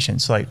to my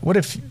patients. Like, what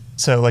if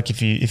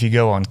you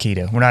go on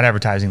keto, we're not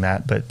advertising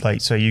that, but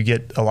like, so you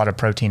get a lot of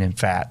protein and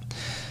fat.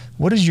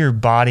 What does your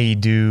body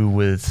do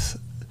with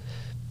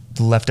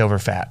leftover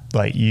fat?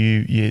 Like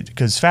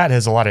because fat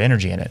has a lot of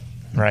energy in it,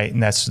 right?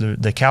 And that's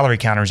the calorie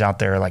counters out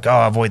there, like,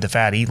 oh, avoid the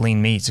fat, eat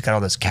lean meats, it's got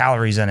all those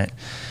calories in it.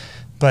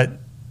 But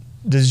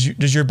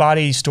does your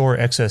body store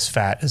excess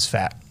fat as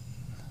fat?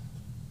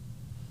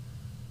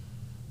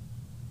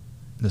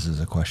 This is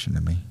a question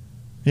to me.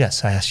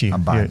 Yes, I asked you.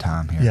 I'm buying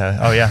time here. Yeah.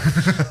 Oh,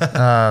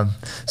 yeah.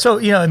 So,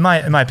 in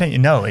my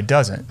opinion, no, it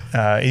doesn't.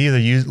 It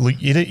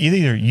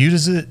either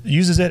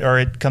uses it or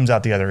it comes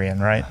out the other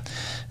end, right?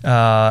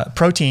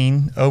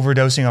 Protein,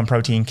 overdosing on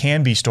protein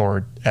can be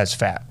stored as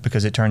fat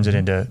because it turns it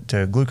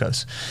into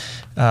glucose.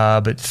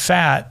 But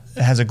fat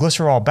has a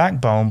glycerol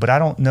backbone, but I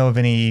don't know of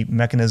any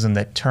mechanism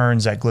that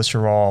turns that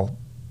glycerol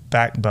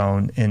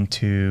backbone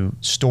into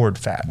stored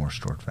fat. More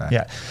stored fat.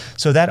 Yeah.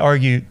 So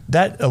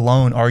that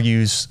alone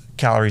argues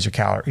calories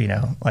are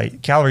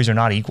like calories are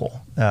not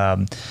equal.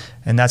 And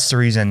that's the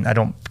reason I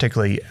don't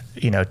particularly,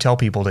 tell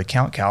people to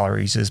count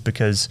calories, is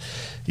because,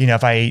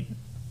 if I ate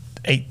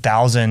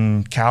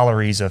 8,000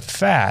 calories of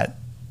fat,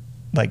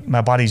 like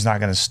my body's not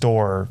going to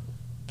store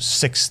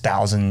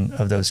 6,000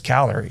 of those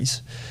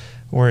calories.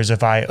 Whereas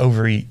if I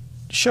overeat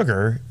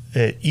sugar,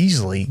 it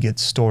easily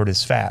gets stored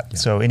as fat. Yeah.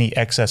 So any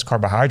excess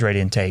carbohydrate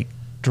intake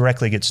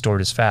directly gets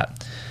stored as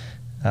fat.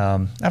 I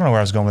don't know where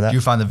I was going with that. Do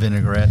you find the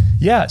vinaigrette?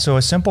 Yeah. So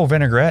a simple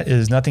vinaigrette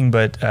is nothing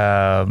but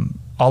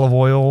olive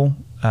oil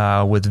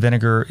with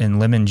vinegar and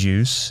lemon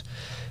juice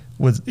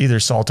with either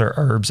salt or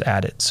herbs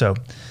added. So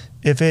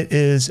if it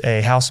is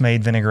a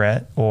house-made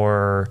vinaigrette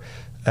or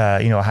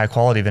a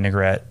high-quality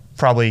vinaigrette,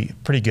 probably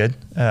pretty good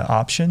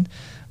option.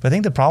 But I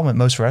think the problem at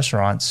most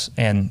restaurants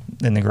and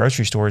in the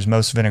grocery stores,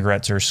 most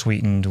vinaigrettes are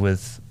sweetened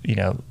with,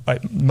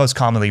 most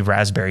commonly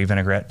raspberry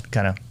vinaigrette.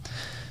 Kind of,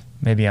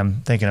 maybe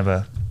I'm thinking of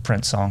a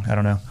Prince song. I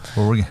don't know.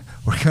 Well,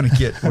 we're gonna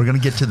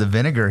get to the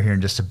vinegar here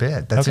in just a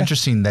bit. That's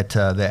interesting that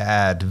they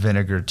add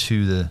vinegar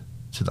to the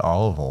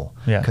olive oil.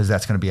 Yeah. Because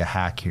that's going to be a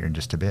hack here in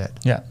just a bit.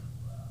 Yeah.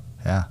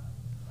 Yeah.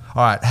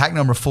 All right. Hack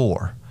number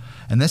 4,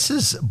 and this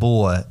is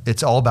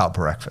it's all about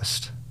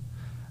breakfast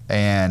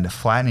and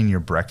flattening your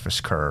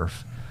breakfast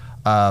curve.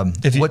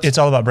 It's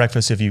all about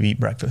breakfast if you eat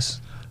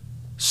breakfast.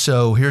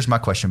 So here's my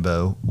question,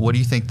 Bo. What do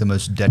you think the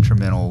most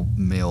detrimental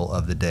meal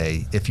of the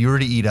day? If you were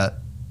to eat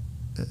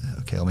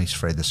okay, let me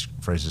phrase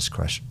this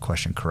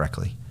question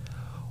correctly.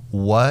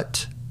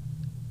 What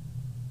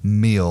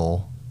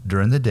meal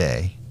during the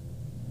day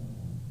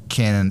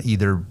can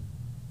either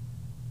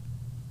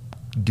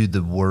do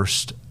the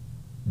worst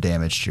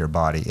damage to your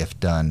body if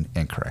done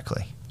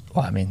incorrectly?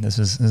 Well, I mean, this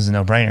is a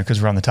no-brainer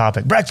because we're on the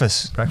topic.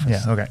 Breakfast.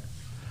 Breakfast. Yeah. Okay.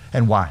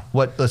 And why?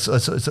 Let's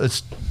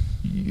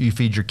you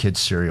feed your kids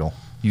cereal.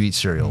 You eat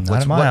cereal.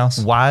 Not at my house.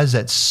 Why is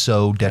that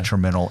so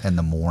detrimental in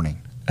the morning?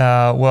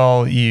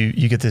 Well,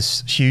 you get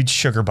this huge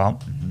sugar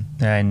bump,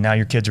 and now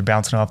your kids are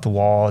bouncing off the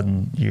wall,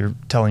 and you're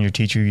telling your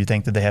teacher you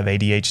think that they have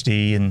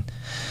ADHD, and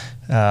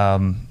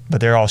but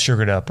they're all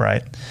sugared up,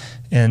 right?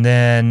 And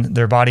then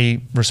their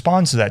body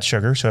responds to that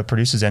sugar, so it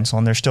produces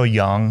insulin. They're still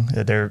young.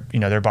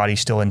 Their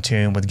body's still in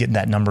tune with getting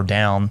that number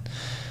down.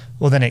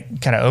 Well, then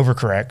it kind of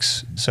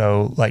overcorrects.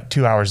 So like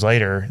 2 hours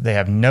later, they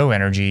have no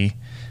energy.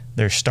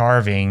 They're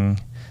starving.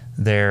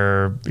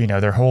 Their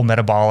whole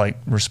metabolic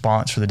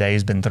response for the day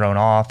has been thrown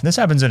off. And this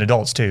happens in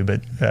adults too,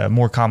 but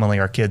more commonly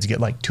our kids get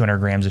like 200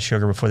 grams of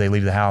sugar before they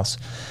leave the house.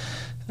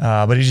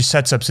 But it just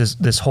sets up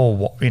this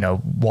whole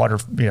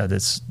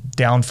this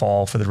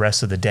downfall for the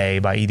rest of the day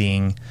by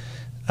eating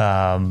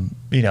a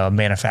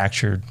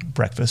manufactured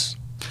breakfast.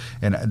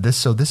 And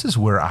this is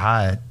where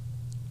I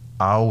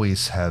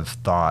always have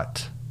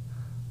thought,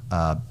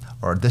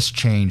 or this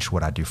changed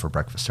what I do for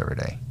breakfast every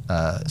day.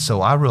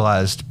 So I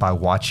realized by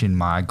watching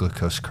my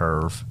glucose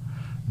curve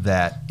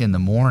that in the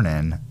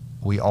morning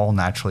we all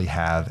naturally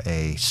have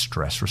a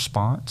stress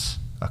response,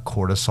 a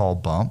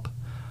cortisol bump,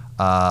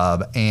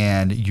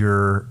 and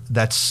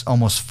that's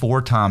almost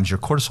 4 times, your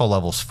cortisol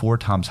level is 4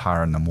 times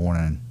higher in the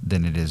morning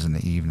than it is in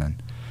the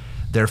evening.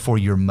 Therefore,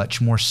 you're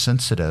much more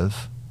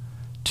sensitive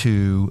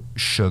to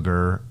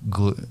sugar,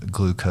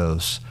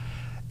 glucose,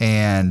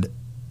 and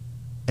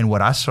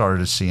what I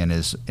started seeing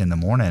is in the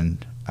morning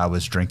I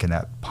was drinking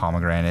that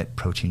pomegranate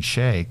protein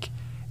shake,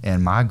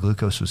 and my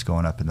glucose was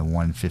going up in the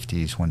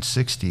 150s,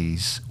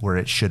 160s, where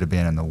it should have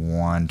been in the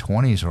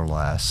 120s or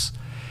less,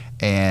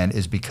 and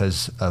is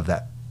because of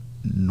that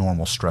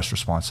normal stress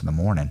response in the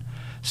morning.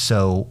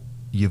 So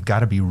you've got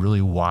to be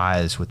really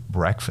wise with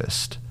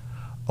breakfast,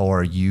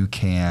 or you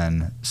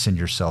can send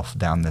yourself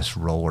down this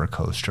roller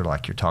coaster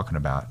like you're talking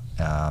about,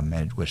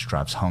 which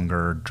drives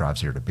hunger,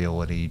 drives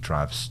irritability,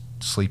 drives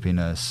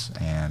sleepiness.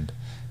 And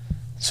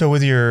so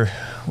with your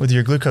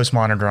glucose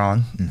monitor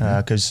on,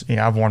 because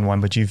I've worn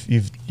one, but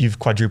you've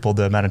quadrupled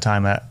the amount of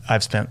time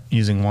I've spent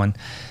using one.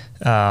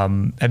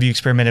 Have you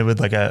experimented with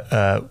like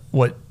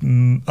what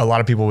a lot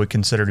of people would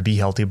consider to be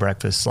healthy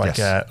breakfast, like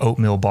a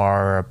oatmeal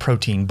bar or a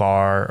protein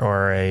bar,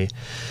 or a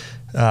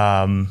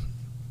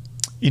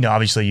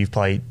obviously you've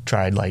probably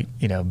tried like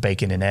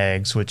bacon and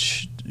eggs,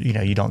 which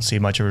you don't see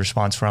much of a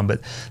response from,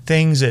 but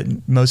things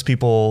that most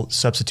people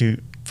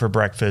substitute for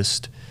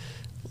breakfast,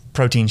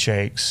 protein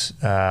shakes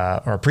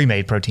or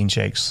pre-made protein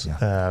shakes.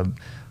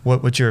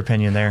 What's your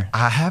opinion there?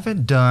 I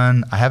haven't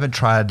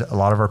tried. A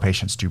lot of our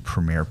patients do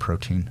Premier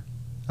Protein,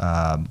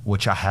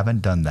 which I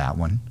haven't done that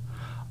one.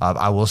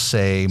 I will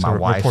say my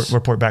wife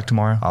report back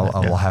tomorrow.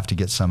 I will have to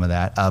get some of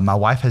that. My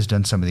wife has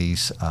done some of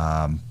these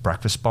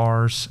breakfast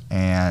bars,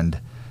 and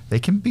they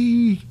can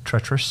be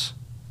treacherous.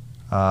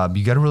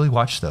 You got to really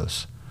watch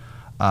those.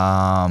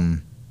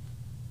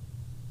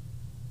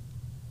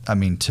 I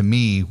mean, to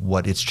me,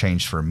 what it's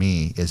changed for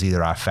me is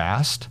either I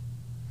fast,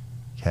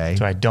 okay?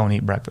 So I don't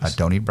eat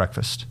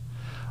breakfast.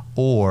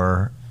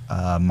 Or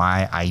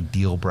my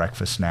ideal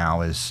breakfast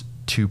now is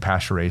 2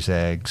 pasture-raised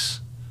eggs,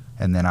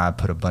 and then I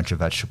put a bunch of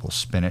vegetables,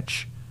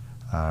 spinach,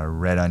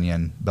 red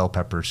onion, bell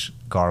peppers,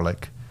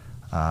 garlic,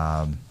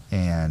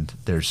 and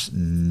there's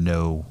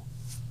no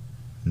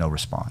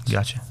response.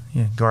 Gotcha.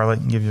 Yeah, garlic,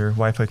 and give your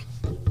wife a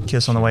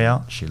kiss on the way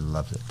out. She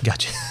loves it.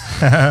 Gotcha.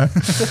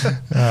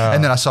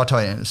 And then I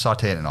saute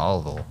it in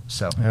olive oil.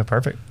 So yeah,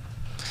 perfect.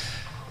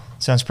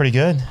 Sounds pretty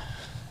good.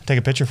 Take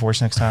a picture for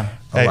us next time.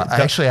 Hey,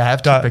 actually, I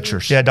have 2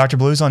 pictures. Yeah, Dr.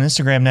 Blue's on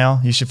Instagram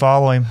now. You should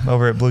follow him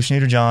over at Blue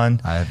Schneider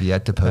John. I have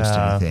yet to post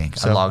anything.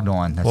 So I logged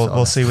on.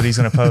 We'll see what he's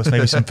going to post.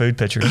 Maybe some food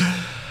pictures.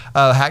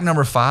 Hack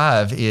number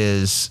 5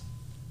 is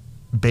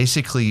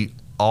basically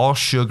all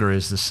sugar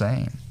is the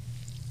same.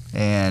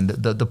 And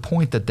the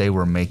point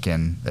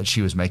that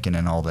she was making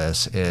in all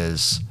this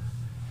is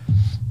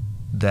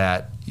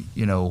that,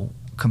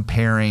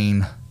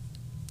 comparing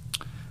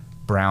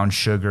brown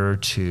sugar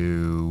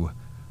to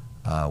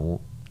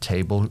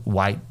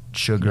white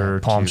sugar,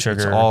 palm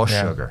sugar, it's all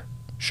sugar.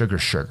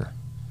 Sugar.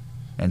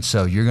 And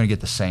so you're going to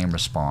get the same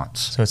response.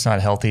 So it's not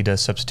healthy to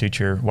substitute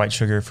your white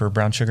sugar for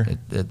brown sugar?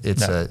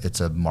 It's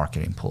a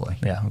marketing ploy.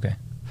 Yeah, okay.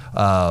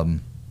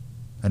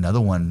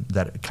 Another one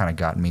that kind of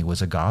got me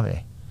was agave.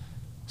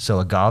 So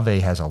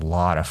agave has a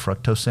lot of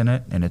fructose in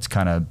it, and it's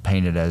kind of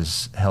painted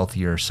as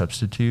healthier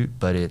substitute,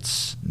 but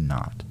it's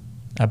not.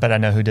 I bet I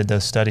know who did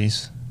those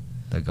studies.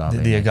 The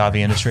agave. The agave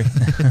industry.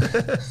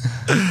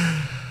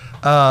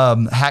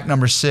 Hack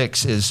number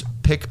 6 is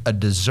pick a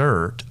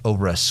dessert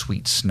over a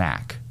sweet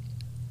snack.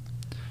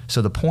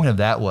 So the point of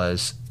that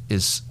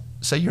is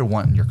say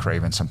you're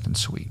craving something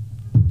sweet.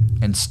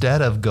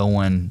 Instead of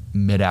going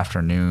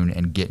mid-afternoon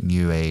and getting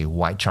you a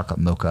white chocolate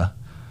mocha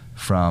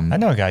from... I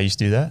know a guy used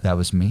to do that. That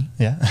was me.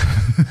 Yeah.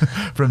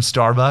 From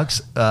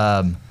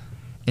Starbucks.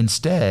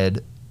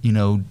 Instead,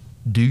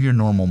 do your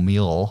normal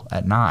meal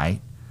at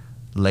night,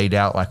 laid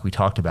out like we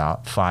talked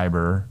about,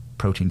 fiber,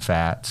 protein,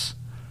 fats,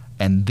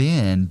 and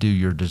then do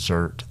your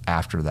dessert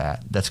after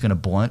that. That's going to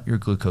blunt your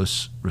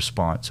glucose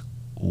response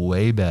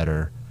way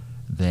better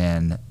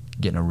than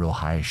getting a real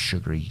high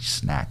sugary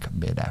snack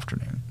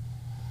mid-afternoon.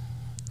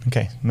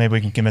 Okay, maybe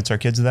we can convince our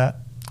kids of that.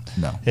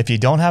 No. If you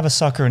don't have a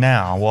sucker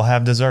now, we'll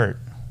have dessert.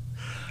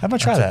 How about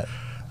try that?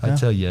 I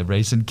tell you,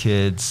 raising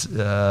kids,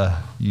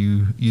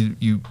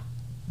 you.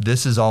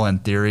 This is all in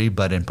theory,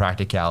 but in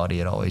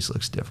practicality, it always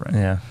looks different.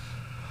 Yeah.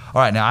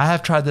 All right, now I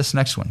have tried this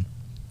next one.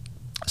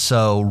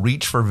 So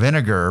reach for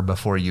vinegar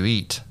before you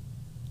eat.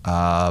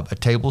 A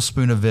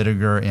tablespoon of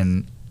vinegar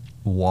in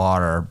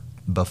water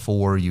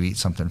before you eat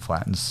something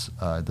flattens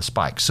the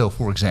spike. So,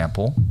 for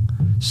example,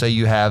 say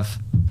you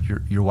have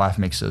your wife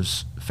makes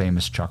those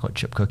famous chocolate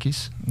chip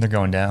cookies. They're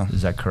going down.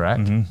 Is that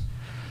correct? Mm-hmm.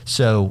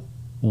 So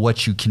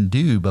what you can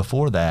do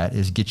before that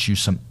is get you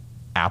some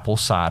apple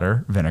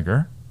cider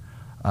vinegar.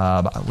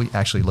 We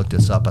actually looked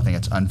this up. I think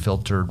it's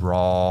unfiltered,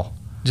 raw.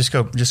 Just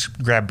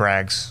grab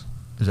Bragg's.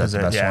 Is that the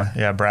best one?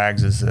 Yeah,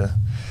 Bragg's is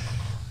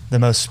the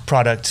most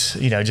product,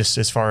 just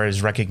as far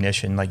as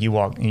recognition. Like you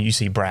walk and you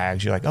see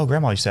Bragg's, you're like, oh,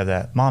 Grandma used to have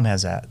that. Mom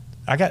has that.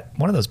 I got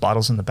one of those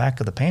bottles in the back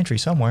of the pantry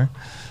somewhere.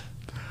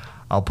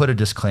 I'll put a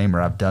disclaimer.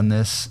 I've done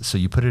this. So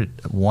you put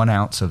 1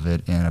 ounce of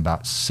it in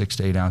about 6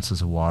 to 8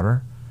 ounces of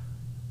water.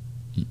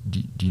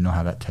 Do you know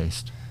how that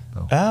tastes?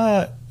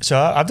 Oh. So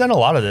I've done a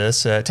lot of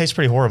this. It tastes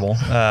pretty horrible.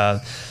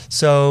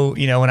 So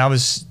when I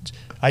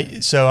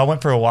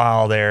went for a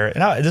while there,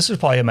 and this was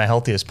probably at my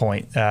healthiest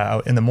point.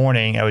 In the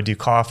morning, I would do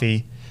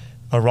coffee,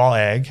 a raw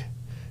egg,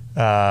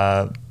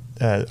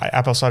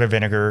 apple cider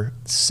vinegar,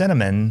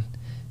 cinnamon,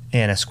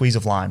 and a squeeze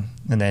of lime,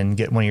 and then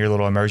get one of your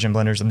little immersion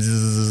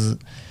blenders,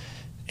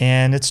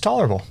 and it's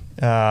tolerable.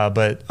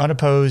 But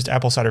unopposed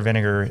apple cider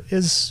vinegar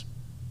is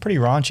pretty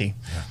raunchy.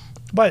 Yeah.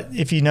 But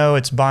if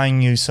it's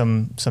buying you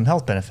some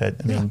health benefit,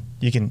 I mean,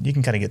 you can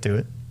kind of get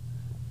through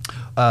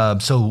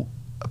it. So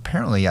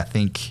apparently, I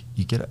think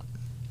you get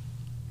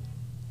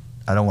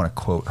I don't want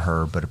to quote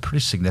her, but a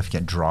pretty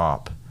significant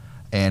drop.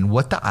 And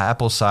what the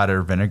apple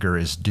cider vinegar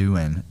is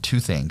doing, 2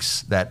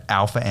 things. That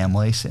alpha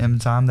amylase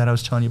enzyme that I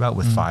was telling you about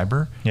with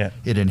fiber,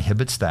 it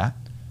inhibits that.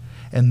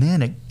 And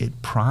then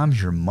it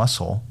primes your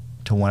muscle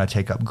to want to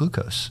take up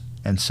glucose.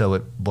 And so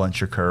it blunts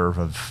your curve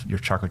of your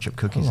chocolate chip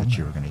cookies that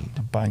you were going to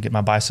eat. Get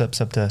my biceps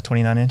up to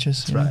 29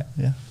 inches. That's right.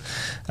 Yeah.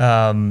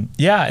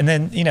 And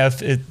then,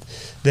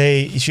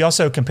 she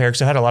also compared,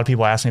 because I had a lot of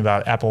people ask me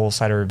about apple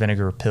cider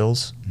vinegar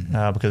pills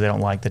because they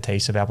don't like the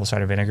taste of apple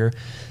cider vinegar.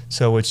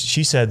 So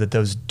she said that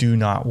those do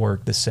not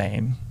work the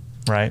same,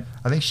 right?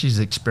 I think she's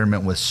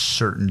experimenting with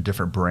certain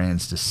different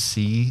brands to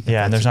see.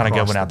 Yeah, and there's not a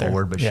good one out there.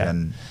 But she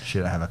didn't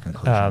have a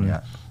conclusion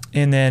yet.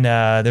 And then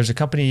there's a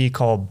company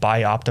called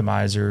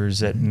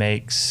Bioptimizers that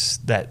makes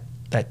that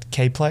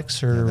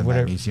K-Plex or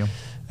whatever. Magnesium.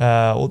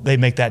 They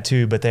make that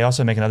too, but they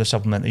also make another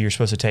supplement that you're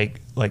supposed to take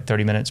like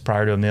 30 minutes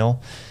prior to a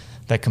meal.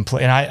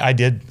 And I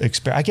did.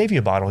 I gave you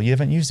a bottle. You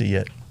haven't used it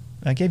yet.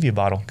 I gave you a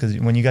bottle because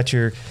when you got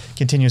your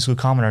continuous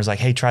glucometer, I was like,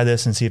 "Hey, try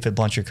this and see if it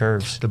blunts your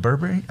curves." The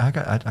berberine, I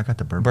got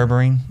the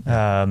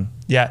berberine.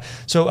 Yeah.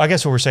 So I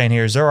guess what we're saying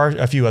here is there are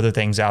a few other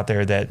things out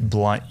there that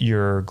blunt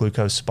your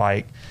glucose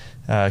spike.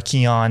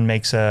 Kion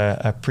makes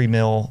a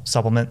pre-meal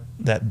supplement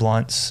that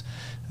blunts.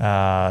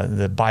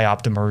 The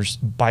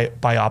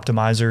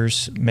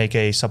Bioptimizers make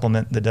a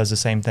supplement that does the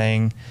same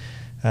thing.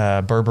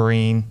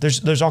 Berberine.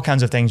 There's all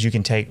kinds of things you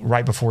can take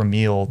right before a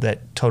meal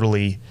that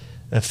totally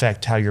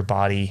affect how your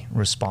body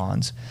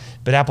responds.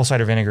 But apple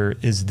cider vinegar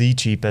is the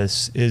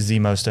cheapest, is the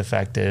most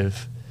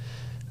effective.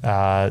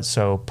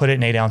 So put it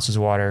in 8 ounces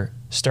of water,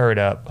 stir it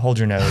up, hold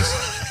your nose,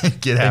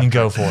 and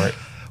go for it.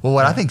 Well,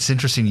 what I think is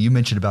interesting, you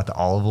mentioned about the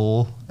olive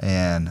oil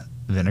and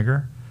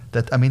vinegar.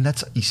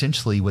 That's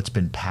essentially what's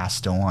been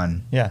passed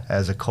on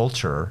as a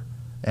culture,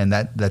 and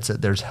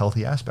there's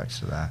healthy aspects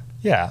to that.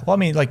 Yeah, well,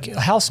 like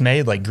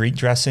house-made, like Greek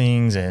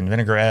dressings and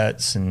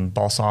vinaigrettes and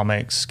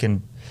balsamics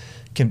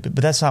but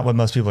that's not what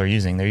most people are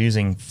using. They're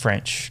using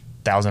French,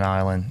 Thousand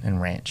Island,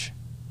 and ranch,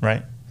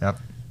 right? Yep.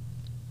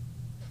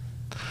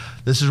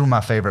 This is one of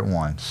my favorite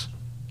ones.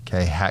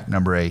 Okay, hack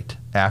number 8.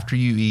 After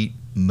you eat,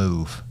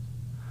 move.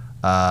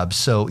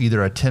 So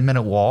either a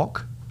 10-minute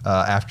walk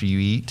after you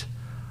eat.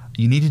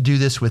 You need to do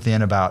this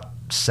within about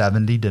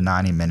 70 to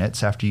 90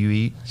 minutes after you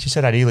eat. She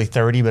said ideally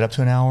 30, but up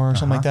to an hour or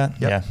something like that?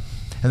 Yep. Yeah.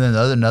 And then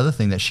another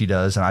thing that she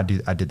does, and I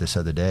did this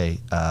other day.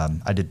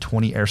 I did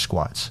 20 air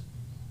squats.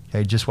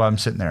 Okay, just while I'm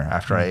sitting there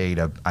after I ate,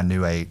 I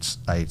knew I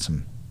ate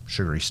some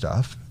sugary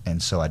stuff,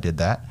 and so I did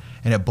that,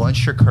 and it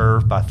blunts your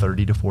curve by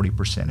 30 to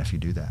 40% if you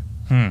do that.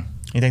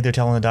 You think they're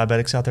telling the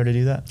diabetics out there to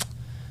do that?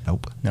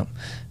 Nope.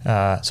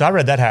 So I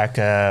read that hack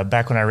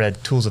back when I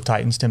read Tools of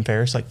Titans, Tim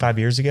Ferriss, like 5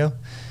 years ago.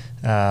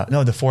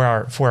 No, the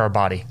 4 hour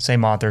body.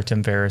 Same author,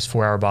 Tim Ferriss,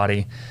 4 hour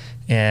body.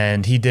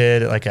 And he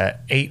did like a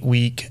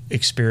 8-week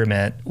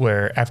experiment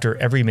where after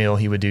every meal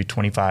he would do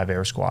 25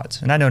 air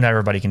squats. And I know not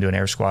everybody can do an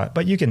air squat,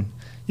 but you can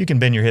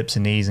bend your hips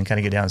and knees and kind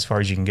of get down as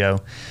far as you can go.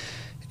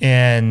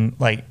 And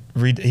like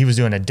he was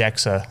doing a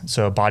DEXA,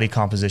 so a body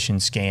composition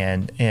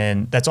scan,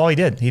 and that's all he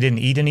did. He didn't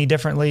eat any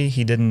differently.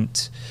 He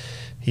didn't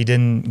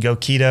go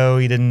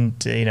keto. He didn't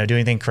do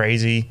anything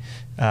crazy,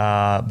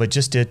 but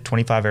just did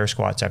 25 air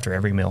squats after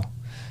every meal.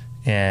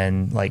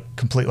 And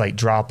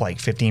drop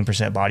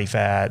 15% body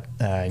fat,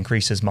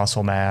 increases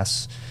muscle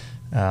mass.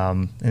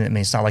 And I mean,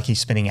 it's not like he's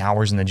spending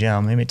hours in the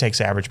gym. I mean, it takes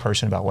the average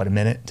person about a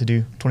minute to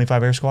do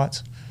 25 air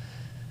squats.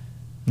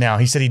 Now,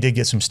 he said he did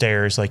get some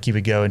stares. Like he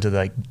would go into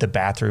the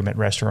bathroom at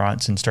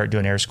restaurants and start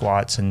doing air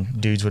squats,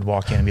 and dudes would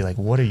walk in and be like,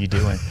 "What are you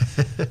doing?"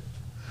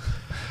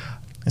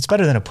 It's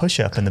better than a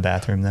push-up in the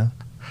bathroom, though.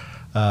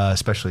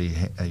 Especially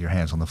your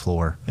hands on the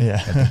floor. Yeah.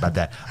 Think about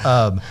that.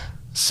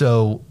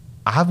 So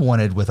I've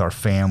wanted with our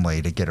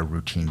family to get a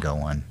routine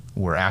going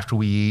where after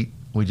we eat,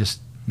 we just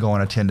go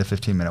on a 10 to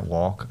 15 minute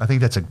walk. I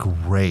think that's a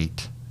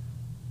great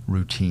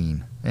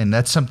routine. And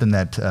that's something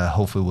that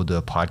hopefully we'll do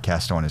a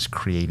podcast on, is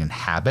creating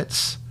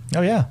habits.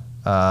 Oh, yeah.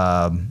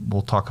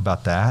 We'll talk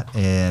about that.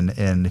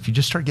 And if you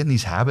just start getting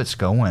these habits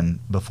going,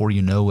 before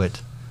you know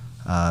it,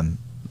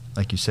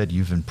 like you said,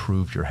 you've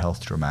improved your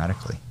health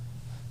dramatically.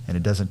 And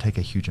it doesn't take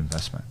a huge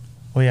investment.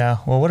 Well, yeah.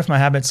 Well, what if my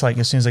habit's like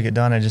as soon as I get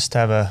done, I just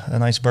have a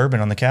nice bourbon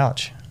on the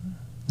couch?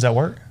 Does that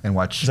work?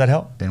 Does that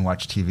help? And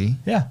watch TV?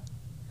 Yeah.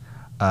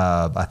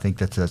 I think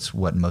that's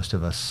what most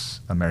of us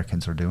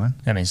Americans are doing.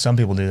 I mean, some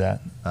people do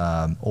that.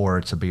 Or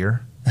it's a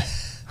beer.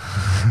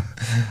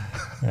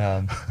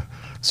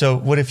 So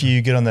what if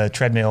you get on the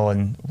treadmill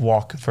and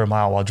walk for a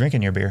mile while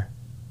drinking your beer?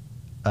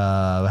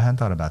 I hadn't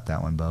thought about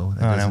that one, Bo.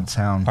 That doesn't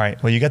sound. All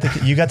right. Well, you got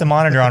the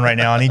monitor on right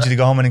now. I need you to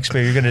go home and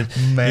experience.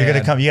 You're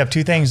gonna come. You have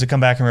 2 things to come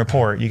back and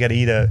report. You got to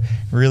eat a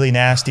really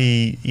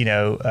nasty,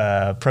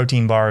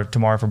 protein bar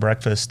tomorrow for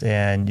breakfast,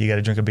 and you got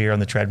to drink a beer on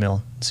the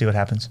treadmill. See what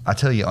happens. I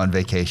tell you, on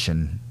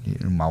vacation,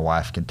 my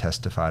wife can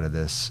testify to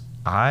this.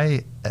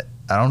 I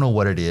don't know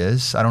what it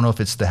is. I don't know if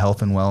it's the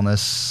health and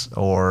wellness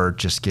or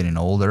just getting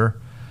older,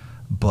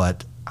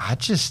 but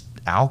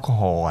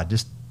alcohol.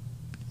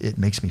 It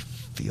makes me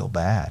feel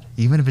bad,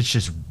 even if it's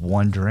just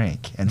one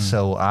drink. And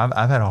so I've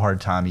had a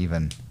hard time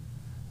even.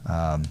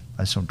 I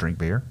just don't drink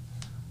beer,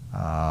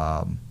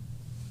 and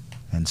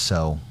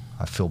so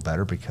I feel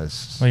better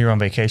because. Well, you were on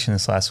vacation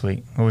this last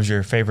week. What was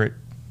your favorite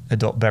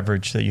adult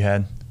beverage that you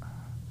had?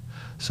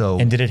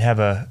 And did it have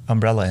a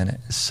umbrella in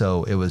it?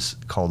 So it was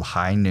called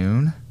High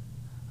Noon.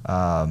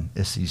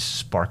 It's these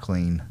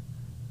sparkling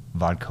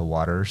vodka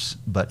waters,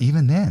 but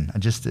even then,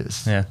 I'm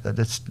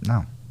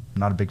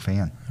not a big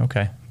fan.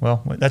 Okay,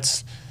 well,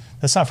 that's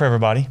not for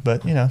everybody,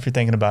 but if you're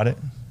thinking about it.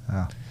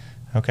 Yeah.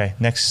 Okay,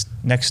 next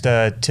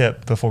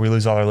tip before we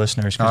lose all our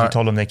listeners, because you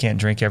told them they can't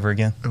drink ever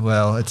again.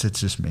 Well, it's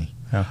just me.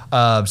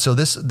 Oh. So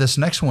this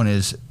next one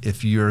is,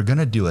 if you're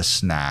gonna do a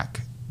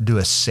snack, do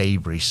a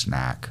savory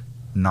snack,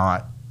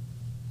 not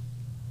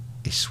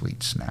a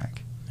sweet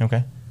snack.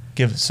 Okay.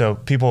 So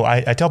people,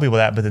 I tell people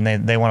that, but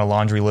then they want a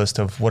laundry list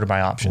of what are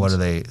my options. What are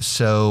they?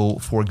 So,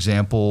 for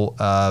example,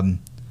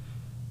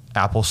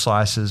 apple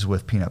slices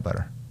with peanut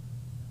butter.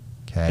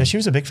 Okay. Yeah, she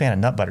was a big fan of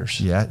nut butters.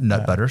 Yeah,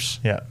 nut butters.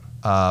 Yeah.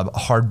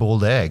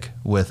 Hard-boiled egg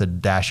with a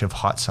dash of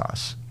hot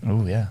sauce.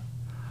 Oh, yeah.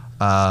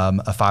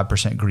 A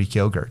 5% Greek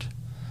yogurt.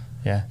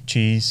 Yeah.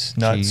 Cheese,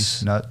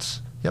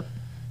 nuts. Yep.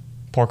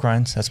 Pork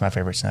rinds. That's my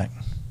favorite snack.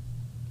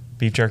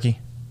 Beef jerky.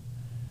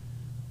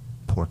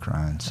 Pork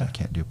rinds. I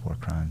can't do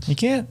pork rinds. You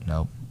can't?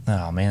 Nope.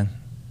 Oh, man.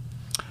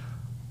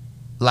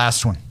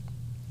 Last one.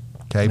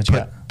 Okay.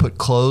 Put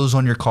clothes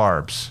on your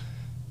carbs.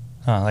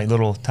 Like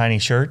little tiny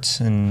shirts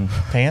and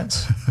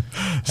pants.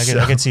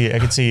 I could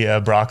see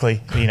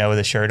broccoli, with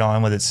a shirt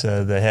on with its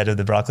the head of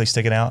the broccoli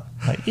sticking out.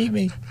 Like, eat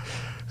me.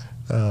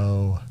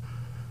 Oh.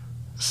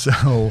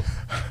 So.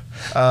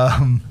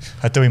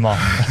 I threw him off.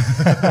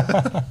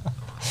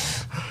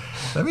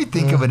 Let me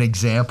think of an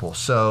example.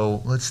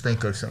 So let's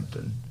think of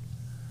something.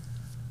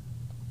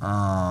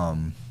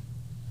 Olive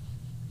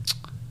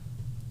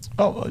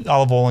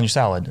oil in your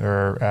salad,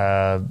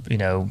 or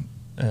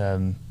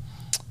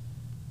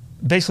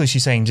basically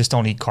she's saying just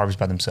don't eat carbs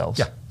by themselves.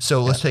 Yeah.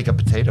 So let's take a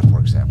potato, for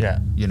example. Yeah.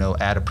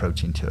 Add a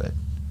protein to it.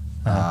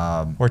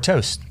 Or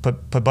toast.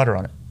 Put butter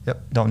on it.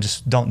 Yep.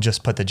 Don't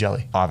just put the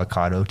jelly.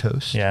 Avocado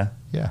toast. Yeah.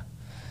 Yeah.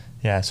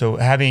 Yeah. So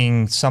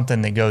having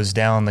something that goes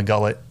down the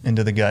gullet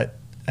into the gut,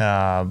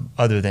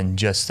 other than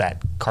just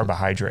that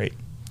carbohydrate.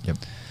 Yep.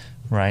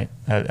 Right.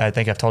 I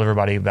think I've told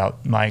everybody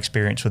about my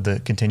experience with the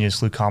continuous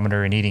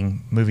glucometer and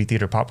eating movie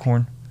theater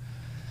popcorn.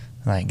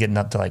 like getting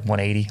up to like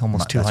 180,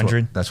 almost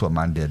 200. That's what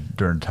mine did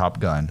during Top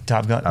Gun.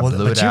 Top Gun. I Well,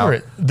 blew but it you out.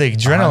 were the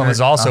adrenaline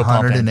was also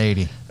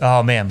 180. pumping.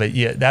 Oh man, but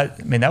yeah,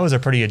 that was a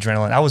pretty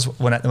adrenaline. I was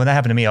when that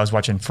happened to me, I was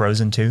watching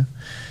Frozen 2,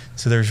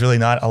 so there's really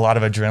not a lot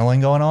of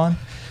adrenaline going on.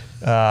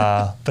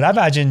 But I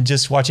imagine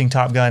just watching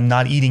Top Gun,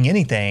 not eating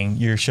anything,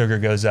 your sugar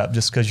goes up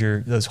just because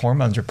those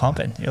hormones are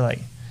pumping. You're like,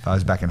 If I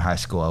was back in high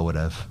school,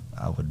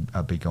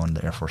 I'd be going to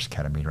the Air Force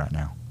Academy right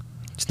now.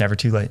 it's never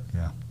too late.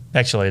 Yeah.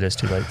 Actually, it is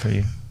too late for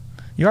you.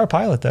 You are a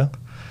pilot, though.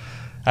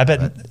 I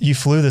bet you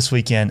flew this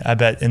weekend. I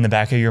bet in the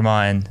back of your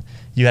mind,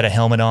 you had a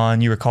helmet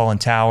on. You were calling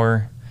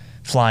tower,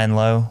 flying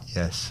low.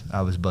 Yes,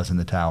 I was buzzing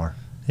the tower.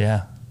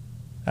 Yeah.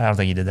 I don't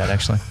think you did that,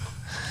 actually.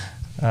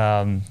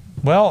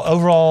 Well,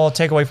 overall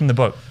takeaway from the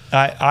book.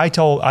 I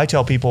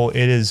tell people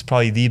it is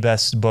probably the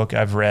best book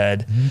I've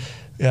read.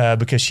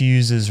 Because she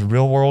uses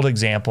real world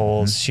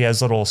examples. She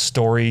has little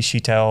stories she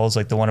tells,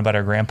 like the one about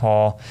her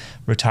grandpa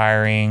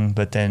retiring,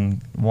 but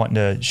then wanting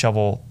to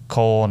shovel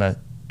coal in a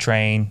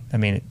train. I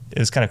mean, it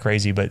was kind of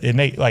crazy, but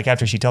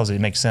after she tells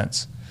it makes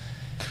sense.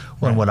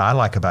 Well, and what I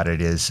like about it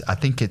is I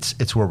think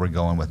it's where we're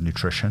going with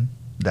nutrition,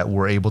 that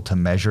we're able to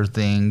measure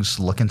things,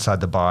 look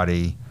inside the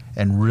body,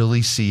 and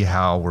really see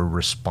how we're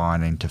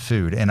responding to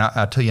food. And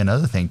I'll tell you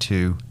another thing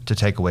too to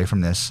take away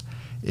from this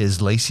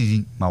is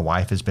Lacey, my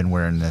wife, has been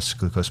wearing this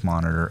glucose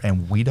monitor,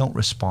 and we don't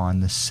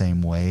respond the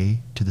same way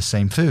to the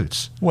same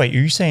foods. Wait, are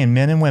you saying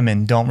men and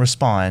women don't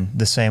respond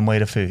the same way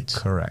to foods?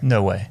 Correct.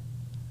 No way.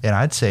 And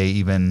I'd say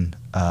even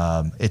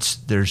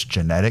there's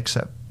genetics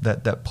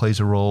that plays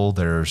a role.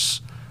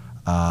 There's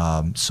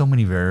so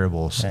many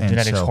variables. Yeah,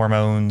 genetics,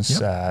 hormones,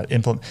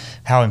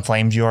 how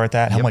inflamed you are at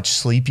that, how much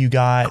sleep you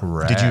got.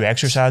 Correct. Did you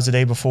exercise the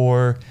day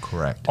before?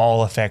 Correct.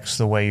 All affects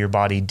the way your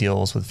body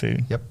deals with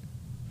food. Yep.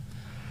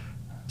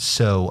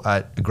 So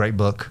a great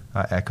book.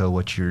 I echo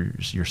what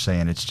you're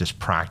saying. It's just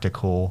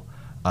practical,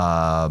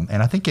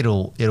 and I think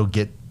it'll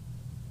get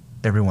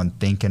everyone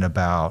thinking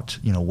about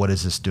what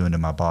is this doing to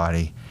my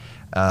body.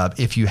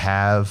 If you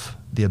have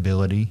the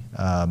ability,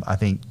 I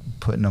think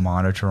putting a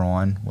monitor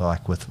on,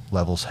 like with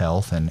Levels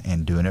Health,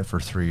 and doing it for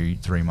three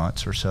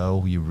months or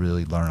so, you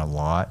really learn a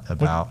lot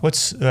about.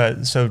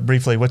 So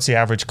briefly, what's the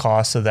average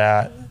cost of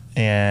that?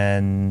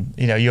 And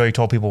you already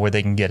told people where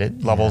they can get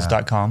it.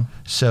 Levels.com.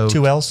 So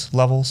 2 L's,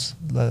 Levels.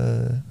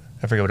 I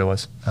forget what it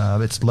was.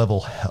 It's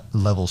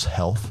Levels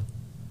Health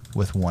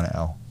with 1 L.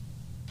 All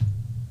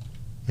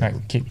right,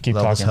 keep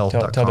talking. Tell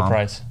the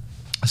price.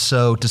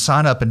 So to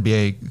sign up and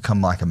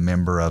become like a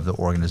member of the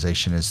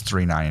organization is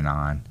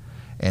 $3.99,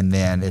 and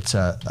then it's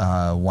a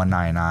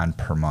 $1.99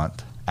 per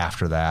month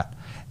after that.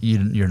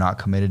 You're not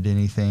committed to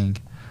anything.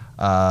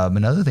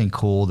 Another thing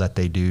cool that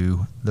they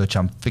do, which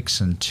I'm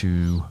fixing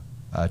to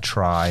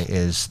try,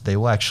 is they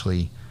will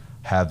actually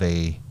have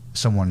a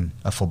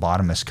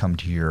phlebotomist come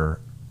to your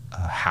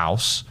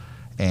house,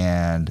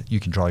 and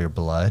you can draw your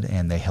blood,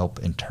 and they help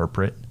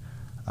interpret.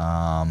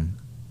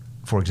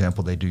 For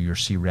example, they do your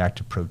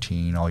C-reactive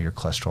protein, all your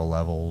cholesterol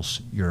levels,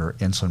 your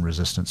insulin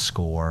resistance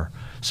score,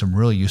 some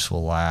really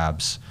useful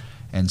labs.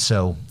 And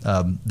so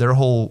their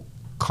whole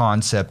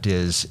concept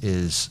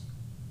is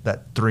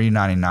that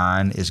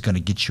 $3.99 is going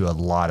to get you a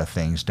lot of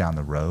things down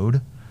the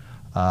road.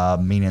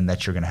 Meaning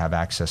that you're going to have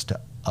access to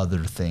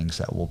other things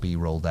that will be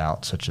rolled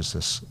out, such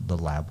as the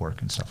lab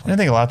work and stuff like that. I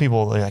think a lot of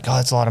people are like, oh,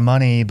 that's a lot of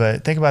money,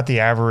 but think about the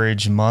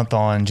average month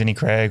on Jenny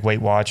Craig,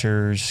 Weight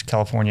Watchers,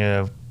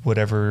 California,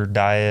 whatever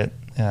diet,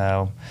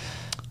 all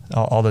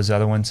those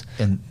other ones.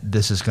 And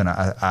this is going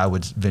to, I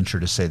would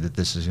venture to say that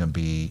this is going to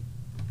be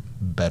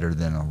better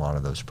than a lot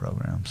of those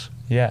programs.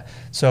 Yeah.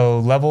 So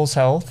Levels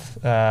Health,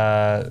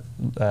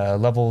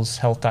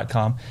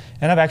 levelshealth.com.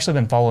 And I've actually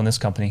been following this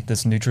company,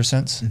 this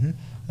NutriSense. Mm-hmm.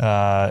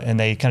 And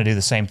they kind of do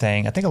the same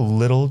thing. I think a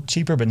little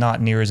cheaper, but not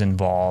near as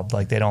involved.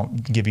 Like they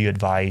don't give you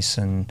advice,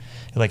 and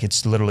like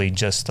it's literally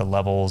just the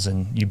levels,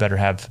 and you better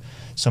have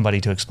somebody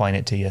to explain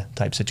it to you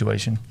type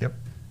situation. Yep.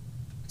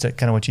 Is that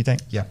kind of what you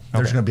think? Yeah.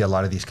 There's going to be a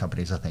lot of these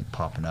companies, I think,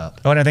 popping up.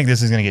 Oh, and I think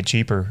this is going to get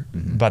cheaper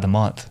by the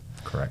month.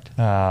 Correct.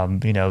 I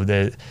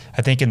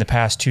think in the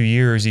past 2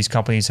 years, these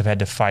companies have had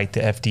to fight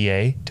the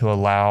FDA to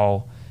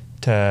allow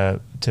to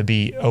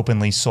be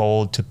openly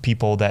sold to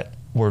people that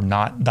were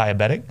not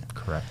diabetic.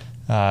 Correct.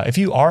 If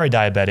you are a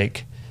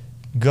diabetic,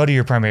 go to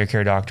your primary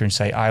care doctor and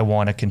say, I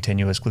want a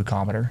continuous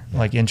glucometer. Yeah.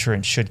 Like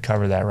insurance should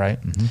cover that,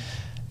 right? Mm-hmm.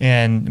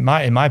 And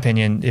in my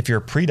opinion, if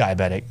you're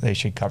pre-diabetic, they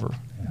should cover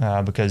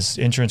because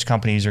insurance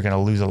companies are going to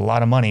lose a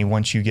lot of money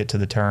once you get to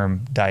the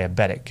term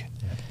diabetic.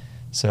 Yeah.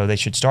 So they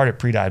should start at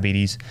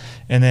pre-diabetes.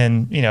 And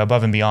then,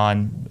 above and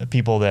beyond,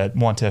 people that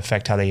want to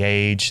affect how they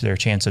age, their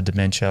chance of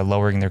dementia,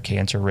 lowering their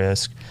cancer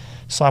risk,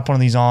 slap one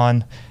of these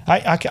on.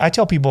 I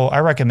tell people I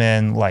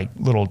recommend like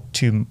little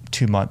two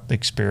month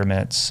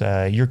experiments.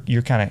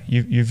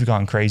 You've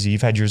gone crazy.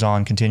 You've had yours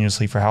on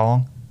continuously for how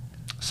long?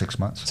 6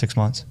 months. 6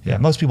 months. Yeah.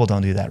 Most people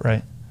don't do that,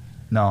 right?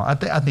 No, I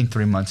think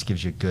 3 months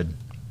gives you good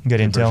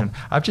intel.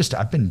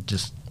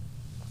 Version.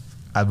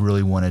 I've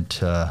really wanted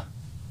to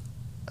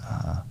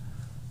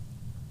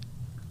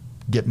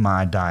get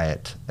my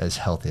diet as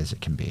healthy as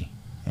it can be,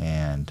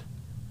 and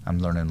I'm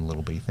learning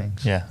little bitty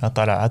things. Yeah, I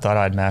thought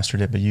I'd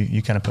mastered it, but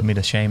you kind of put me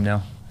to shame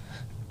now.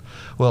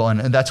 Well,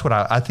 and that's what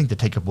I think the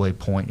takeaway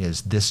point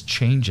is. This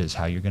changes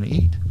how you're going to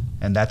eat,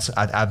 and that's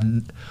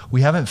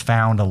we haven't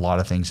found a lot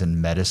of things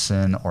in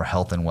medicine or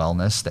health and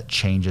wellness that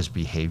changes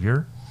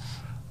behavior.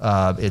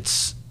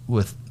 It's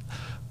with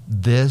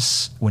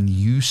this, when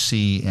you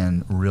see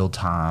in real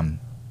time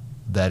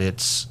that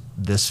it's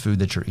this food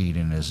that you're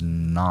eating is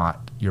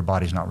not, your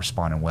body's not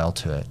responding well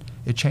to it,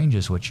 it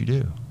changes what you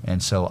do.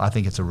 And so I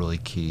think it's a really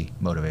key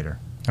motivator.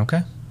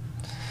 Okay.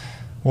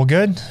 Well,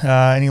 good.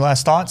 Any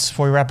last thoughts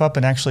before we wrap up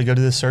and actually go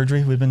to this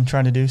surgery we've been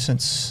trying to do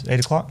since 8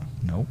 o'clock?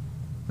 Nope.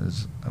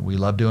 We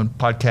love doing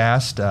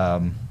podcasts.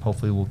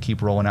 Hopefully we'll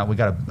keep rolling out. We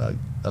got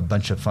a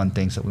bunch of fun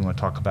things that we want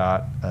to talk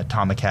about.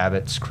 Atomic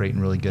habits, creating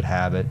really good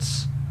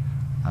habits.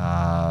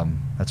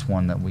 That's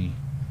one that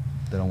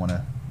I want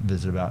to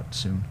visit about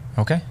soon.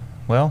 Okay.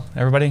 Well,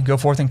 everybody go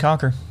forth and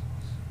conquer.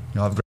 You'll have a great